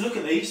don't need to look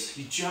at these,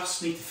 you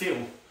just need to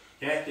feel,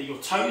 yeah, that your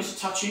toes are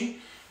touching,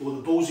 or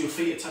the balls of your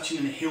feet are touching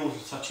and the heels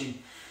are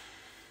touching.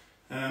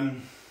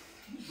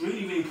 It's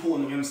really, really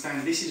important that we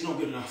understand this is not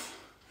good enough.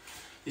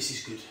 This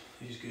is good.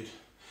 This is good.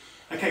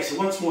 Okay, so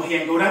once more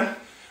here and go down.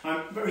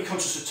 I'm very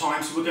conscious of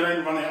time, so we're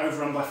going to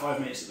overrun by 5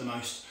 minutes at the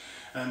most.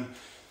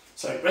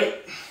 So,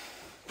 right.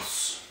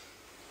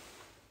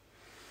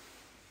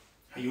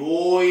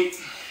 Yoi.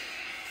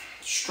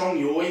 Strong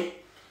yoi.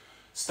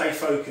 Stay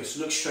focused,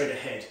 look straight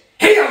ahead.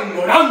 Heian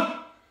Goran!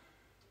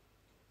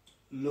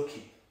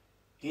 Looking.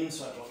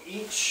 Inside lock.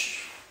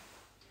 Each.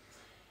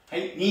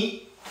 Hey,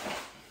 ni.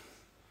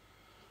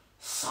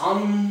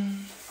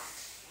 San.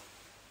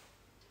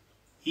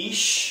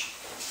 Ish.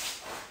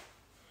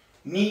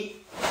 Ni.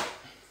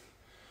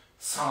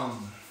 San.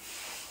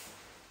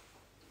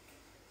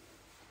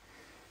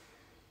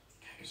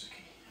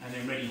 Kagezuki. And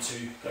then ready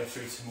to go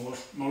through to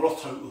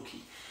Moroto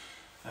Uki.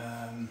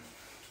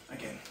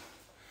 Again.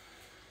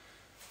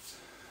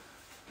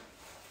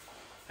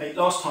 Hey,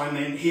 last time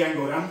then, Heian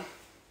Goran.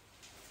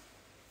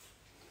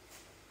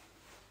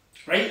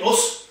 Right,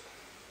 os.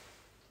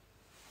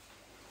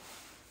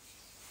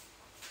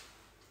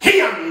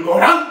 Heian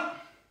Goran.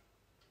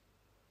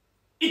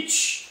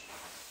 Ich.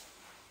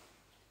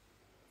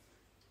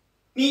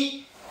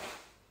 Ni.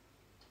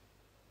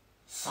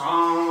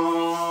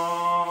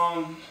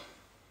 San.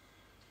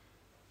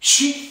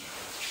 Shi.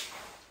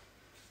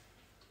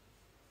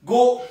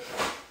 Go.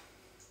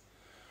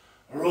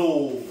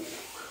 Roll.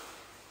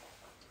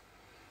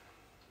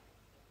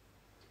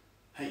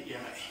 Hey, yeah,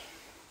 mate.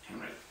 I'm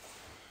ready.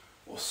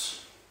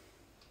 Os.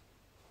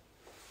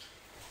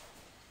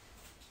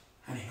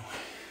 Anyway.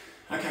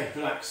 Okay,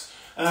 relax.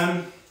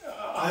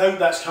 I hope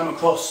that's come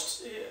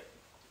across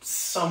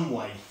some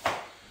way.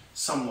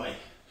 Some way.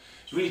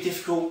 It's really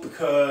difficult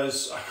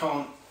because I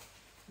can't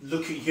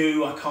look at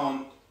you, I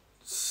can't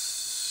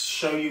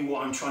show you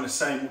what I'm trying to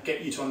say and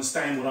get you to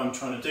understand what I'm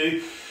trying to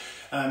do.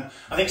 I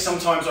think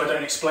sometimes I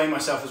don't explain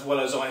myself as well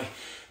as I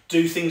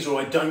do things, or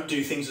I don't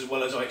do things as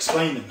well as I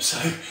explain them. So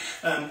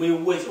we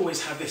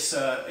always have this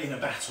inner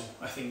battle,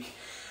 I think.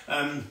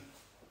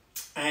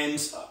 And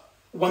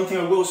one thing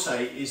I will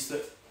say is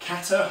that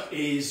kata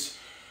is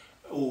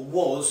or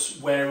was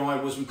where I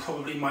was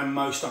probably my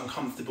most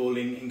uncomfortable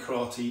in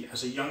karate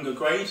as a younger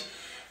grade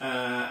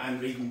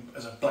and even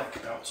as a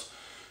black belt.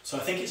 So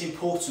I think it's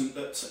important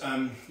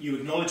that you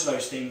acknowledge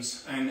those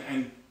things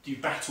and you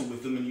battle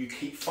with them and you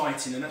keep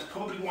fighting, and that's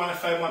probably why I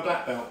failed my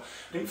black belt.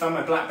 I didn't fail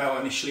my black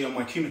belt initially on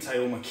my kumite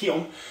or my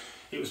kion,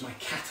 it was my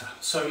kata.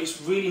 So it's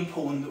really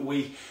important that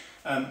we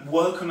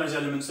work on those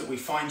elements that we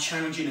find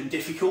challenging and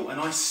difficult,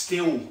 and I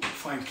still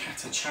find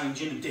kata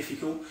challenging and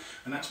difficult,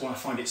 and that's why I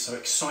find it so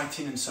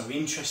exciting and so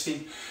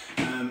interesting,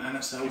 and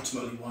that's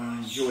ultimately why I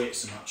enjoy it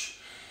so much.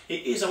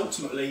 It is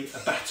ultimately a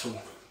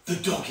battle. The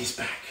dog is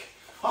back.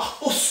 Ah,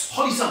 os,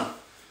 Holly-san.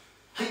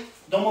 Hey,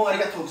 domo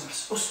arigatou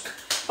gozaimasu. Os,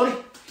 Holly.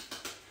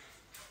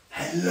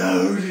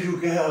 Hello, little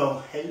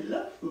girl.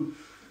 Hello.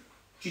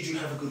 Did you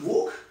have a good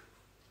walk?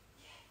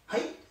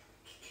 Hey.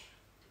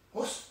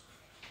 Os.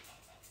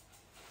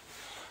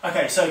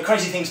 Okay, so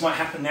crazy things might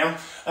happen now,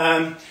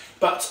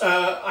 but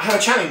I have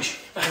a challenge.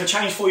 I have a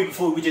challenge for you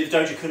before we do the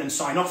dojo-kun and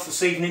sign off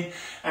this evening,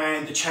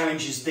 and the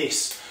challenge is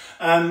this.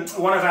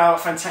 One of our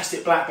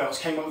fantastic black belts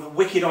came up with a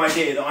wicked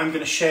idea that I'm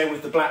going to share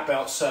with the black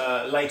belts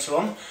later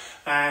on,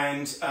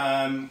 and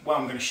well,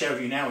 I'm going to share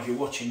with you now if you're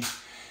watching.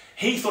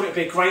 He thought it would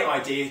be a great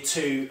idea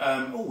to,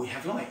 oh, we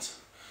have light.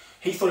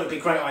 He thought it would be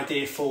a great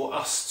idea for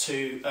us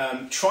to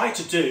try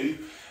to do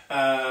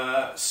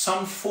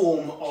some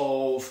form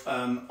of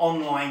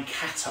online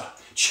kata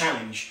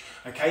challenge.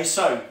 Okay,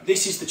 so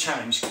this is the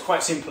challenge,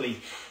 quite simply.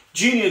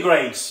 Junior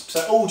grades,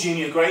 so all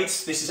junior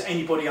grades, this is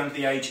anybody under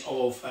the age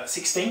of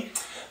 16.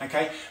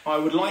 Okay, I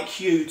would like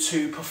you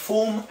to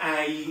perform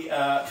a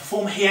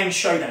Heian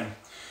Shodan.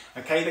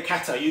 Okay, the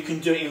kata, you can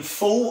do it in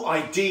full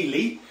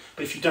ideally,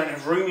 but if you don't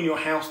have room in your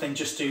house, then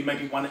just do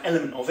maybe one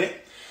element of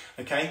it.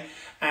 Okay,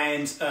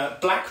 and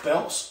black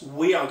belts,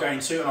 we are going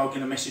to, and I'm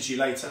going to message you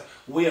later,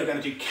 we are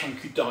going to do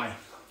Kanku Dai.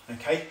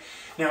 Okay,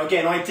 now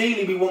again,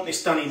 ideally we want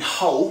this done in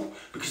whole,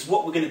 because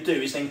what we're going to do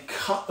is then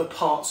cut the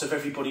parts of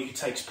everybody who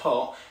takes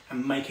part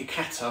and make a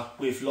kata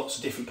with lots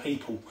of different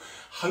people.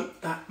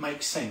 Hope that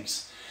makes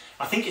sense.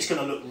 I think it's going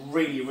to look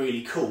really,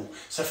 really cool.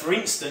 So for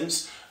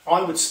instance,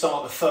 I would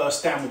start the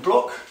first downward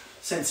block,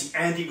 Sensei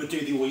Andy would do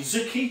the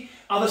Oizuki,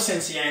 other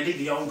Sensei Andy,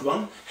 the old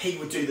one, he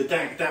would do the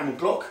downward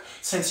block,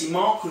 Sensei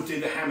Mark would do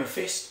the hammer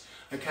fist,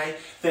 okay,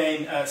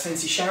 then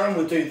Sensei Sharon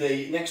would do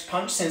the next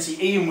punch,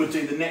 Sensei Ian would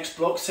do the next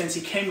block,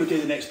 Sensei Ken would do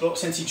the next block,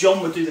 Sensei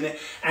John would do the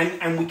next,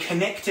 and we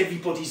connect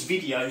everybody's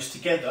videos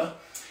together,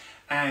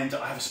 and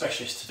I have a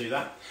specialist to do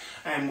that,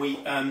 and we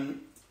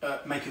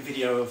make a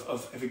video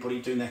of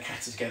everybody doing their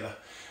kata together.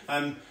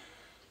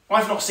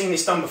 I've not seen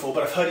this done before,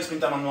 but I've heard it's been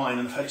done online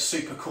and I've heard it's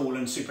super cool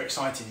and super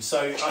exciting. So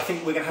I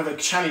think we're going to have a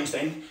challenge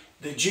then,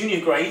 the junior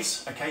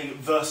grades, okay,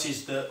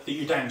 versus the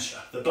Yudansha,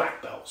 the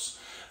black belts.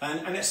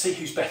 And let's see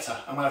who's better.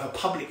 And we'll have a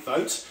public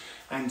vote,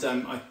 and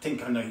I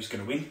think I know who's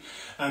going to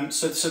win.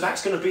 So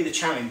that's going to be the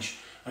challenge,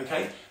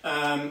 okay?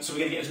 So we're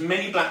going to get as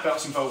many black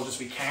belts involved as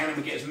we can, and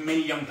we get as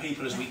many young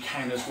people as we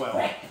can as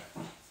well.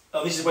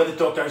 Oh, this is where the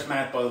dog goes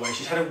mad, by the way.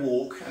 She's had a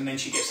walk, and then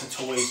she gets the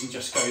toys and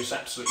just goes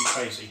absolutely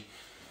crazy.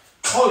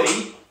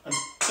 Holly, I'm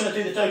going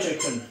to do the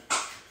dojo-kun.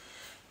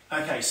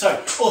 Okay,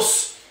 so,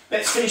 us.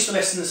 Let's finish the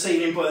lesson this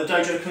evening by the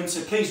dojo-kun.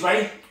 So please,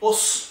 Ray,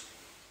 us.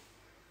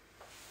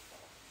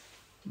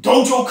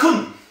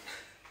 Dojo-kun.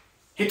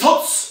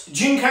 Hitotsu,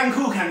 Jinkan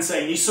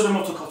Kukansei ni suru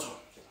moto koto.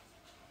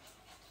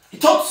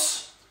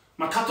 Hitotsu,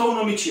 Makato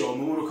no michi o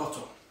mumuru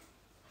koto.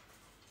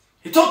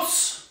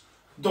 Hitotsu,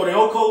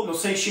 Doreoko no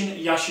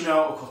seishin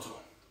yashina o koto.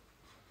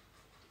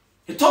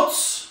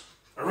 Hitotsu,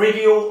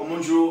 Radio o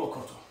monjuru o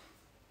koto.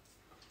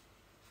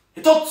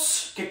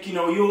 Hitotsu, Keki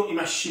no yu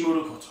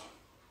imashimuru koto.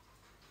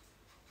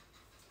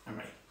 I'm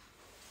ready.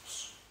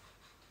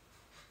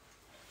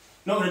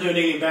 Not going to do a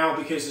kneeling bow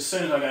because as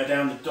soon as I go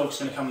down, the dog's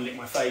going to come and lick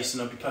my face,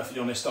 and I'll be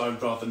perfectly honest, I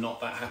would rather not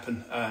that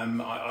happen.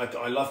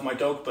 I love my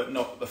dog, but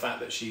not the fact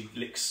that she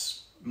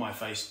licks my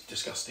face.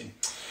 Disgusting.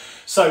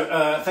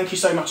 So thank you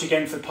so much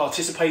again for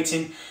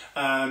participating,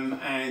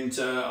 and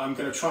I'm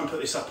going to try and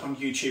put this up on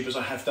YouTube as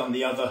I have done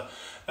the other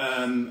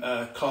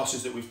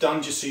classes that we've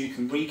done, just so you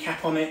can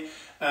recap on it.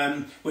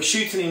 We're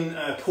shooting in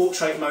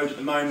portrait mode at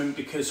the moment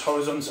because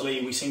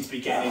horizontally we seem to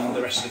be getting in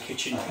the rest of the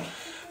kitchen.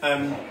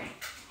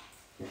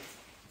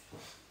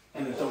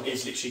 And the dog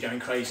is literally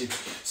going crazy.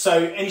 So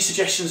any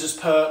suggestions as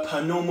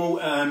per normal,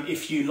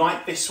 if you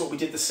like this, what we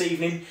did this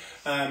evening,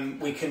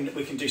 we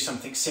can do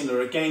something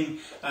similar again.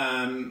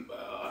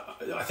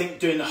 I think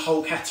doing the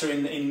whole kata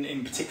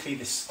in particularly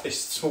this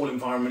small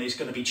environment is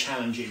going to be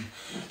challenging.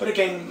 But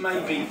again,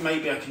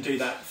 maybe I can do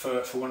that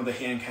for one of the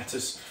Heian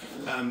katas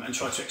and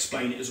try to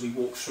explain it as we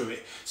walk through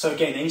it. So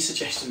again, any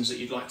suggestions that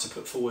you'd like to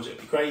put forward, it'd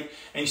be great.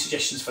 Any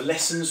suggestions for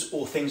lessons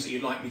or things that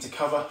you'd like me to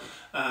cover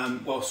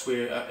whilst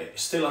we're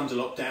still under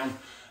lockdown.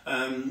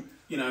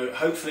 You know,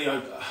 hopefully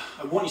I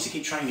want you to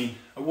keep training.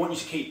 I want you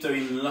to keep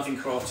doing loving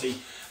karate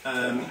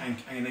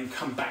and then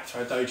come back to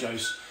our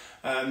dojos.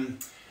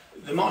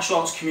 The martial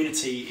arts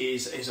community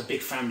is a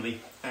big family,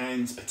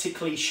 and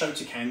particularly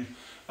Shotokan,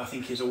 I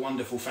think is a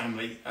wonderful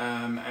family,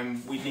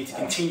 and we need to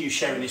continue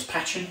sharing this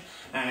passion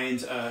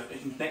and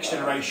next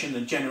generation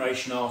and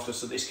generation after,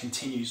 so this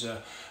continues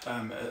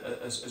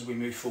as we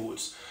move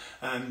forwards.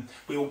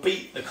 We will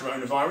beat the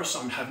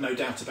coronavirus, I have no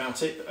doubt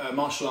about it.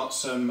 Martial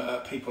arts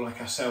people like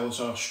ourselves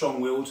are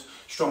strong-willed,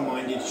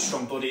 strong-minded,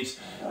 strong-bodied,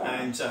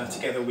 and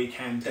together we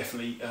can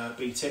definitely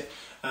beat it.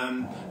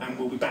 And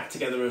we'll be back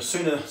together no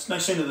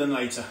sooner than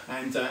later.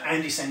 And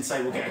Andy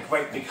Sensei will get a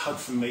great big hug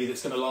from me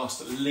that's going to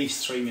last at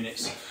least 3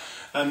 minutes.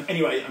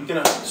 Anyway, I'm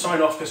going to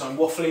sign off because I'm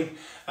waffling.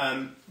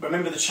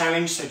 Remember the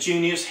challenge, so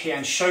juniors, Heian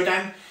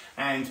Shodan,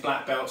 and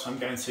black belts, I'm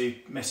going to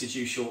message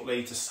you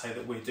shortly to say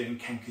that we're doing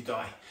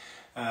Kankudai,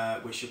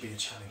 which should be a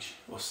challenge.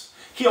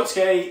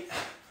 Kiyotsuke,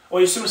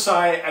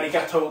 oyasumasai,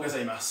 arigatou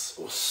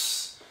gozaimasu.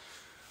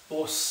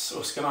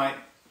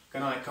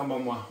 Good night,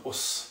 konbanwa.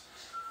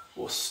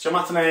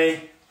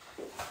 Jamatane.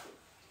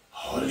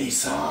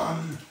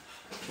 Holly-san,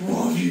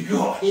 what have you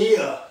got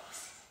here?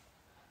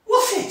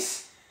 What's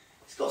this?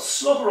 It's got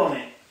slobber on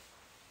it.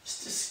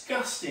 It's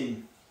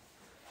disgusting.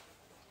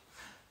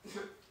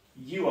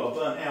 You are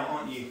burnt out,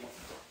 aren't you?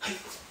 Hey,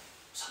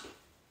 what's up?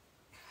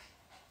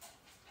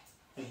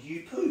 Are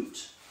you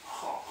pooped?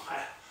 Oh,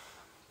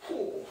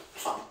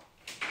 what's up?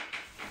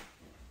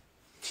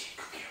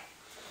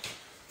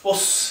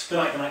 Good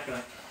night, good night, good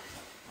night.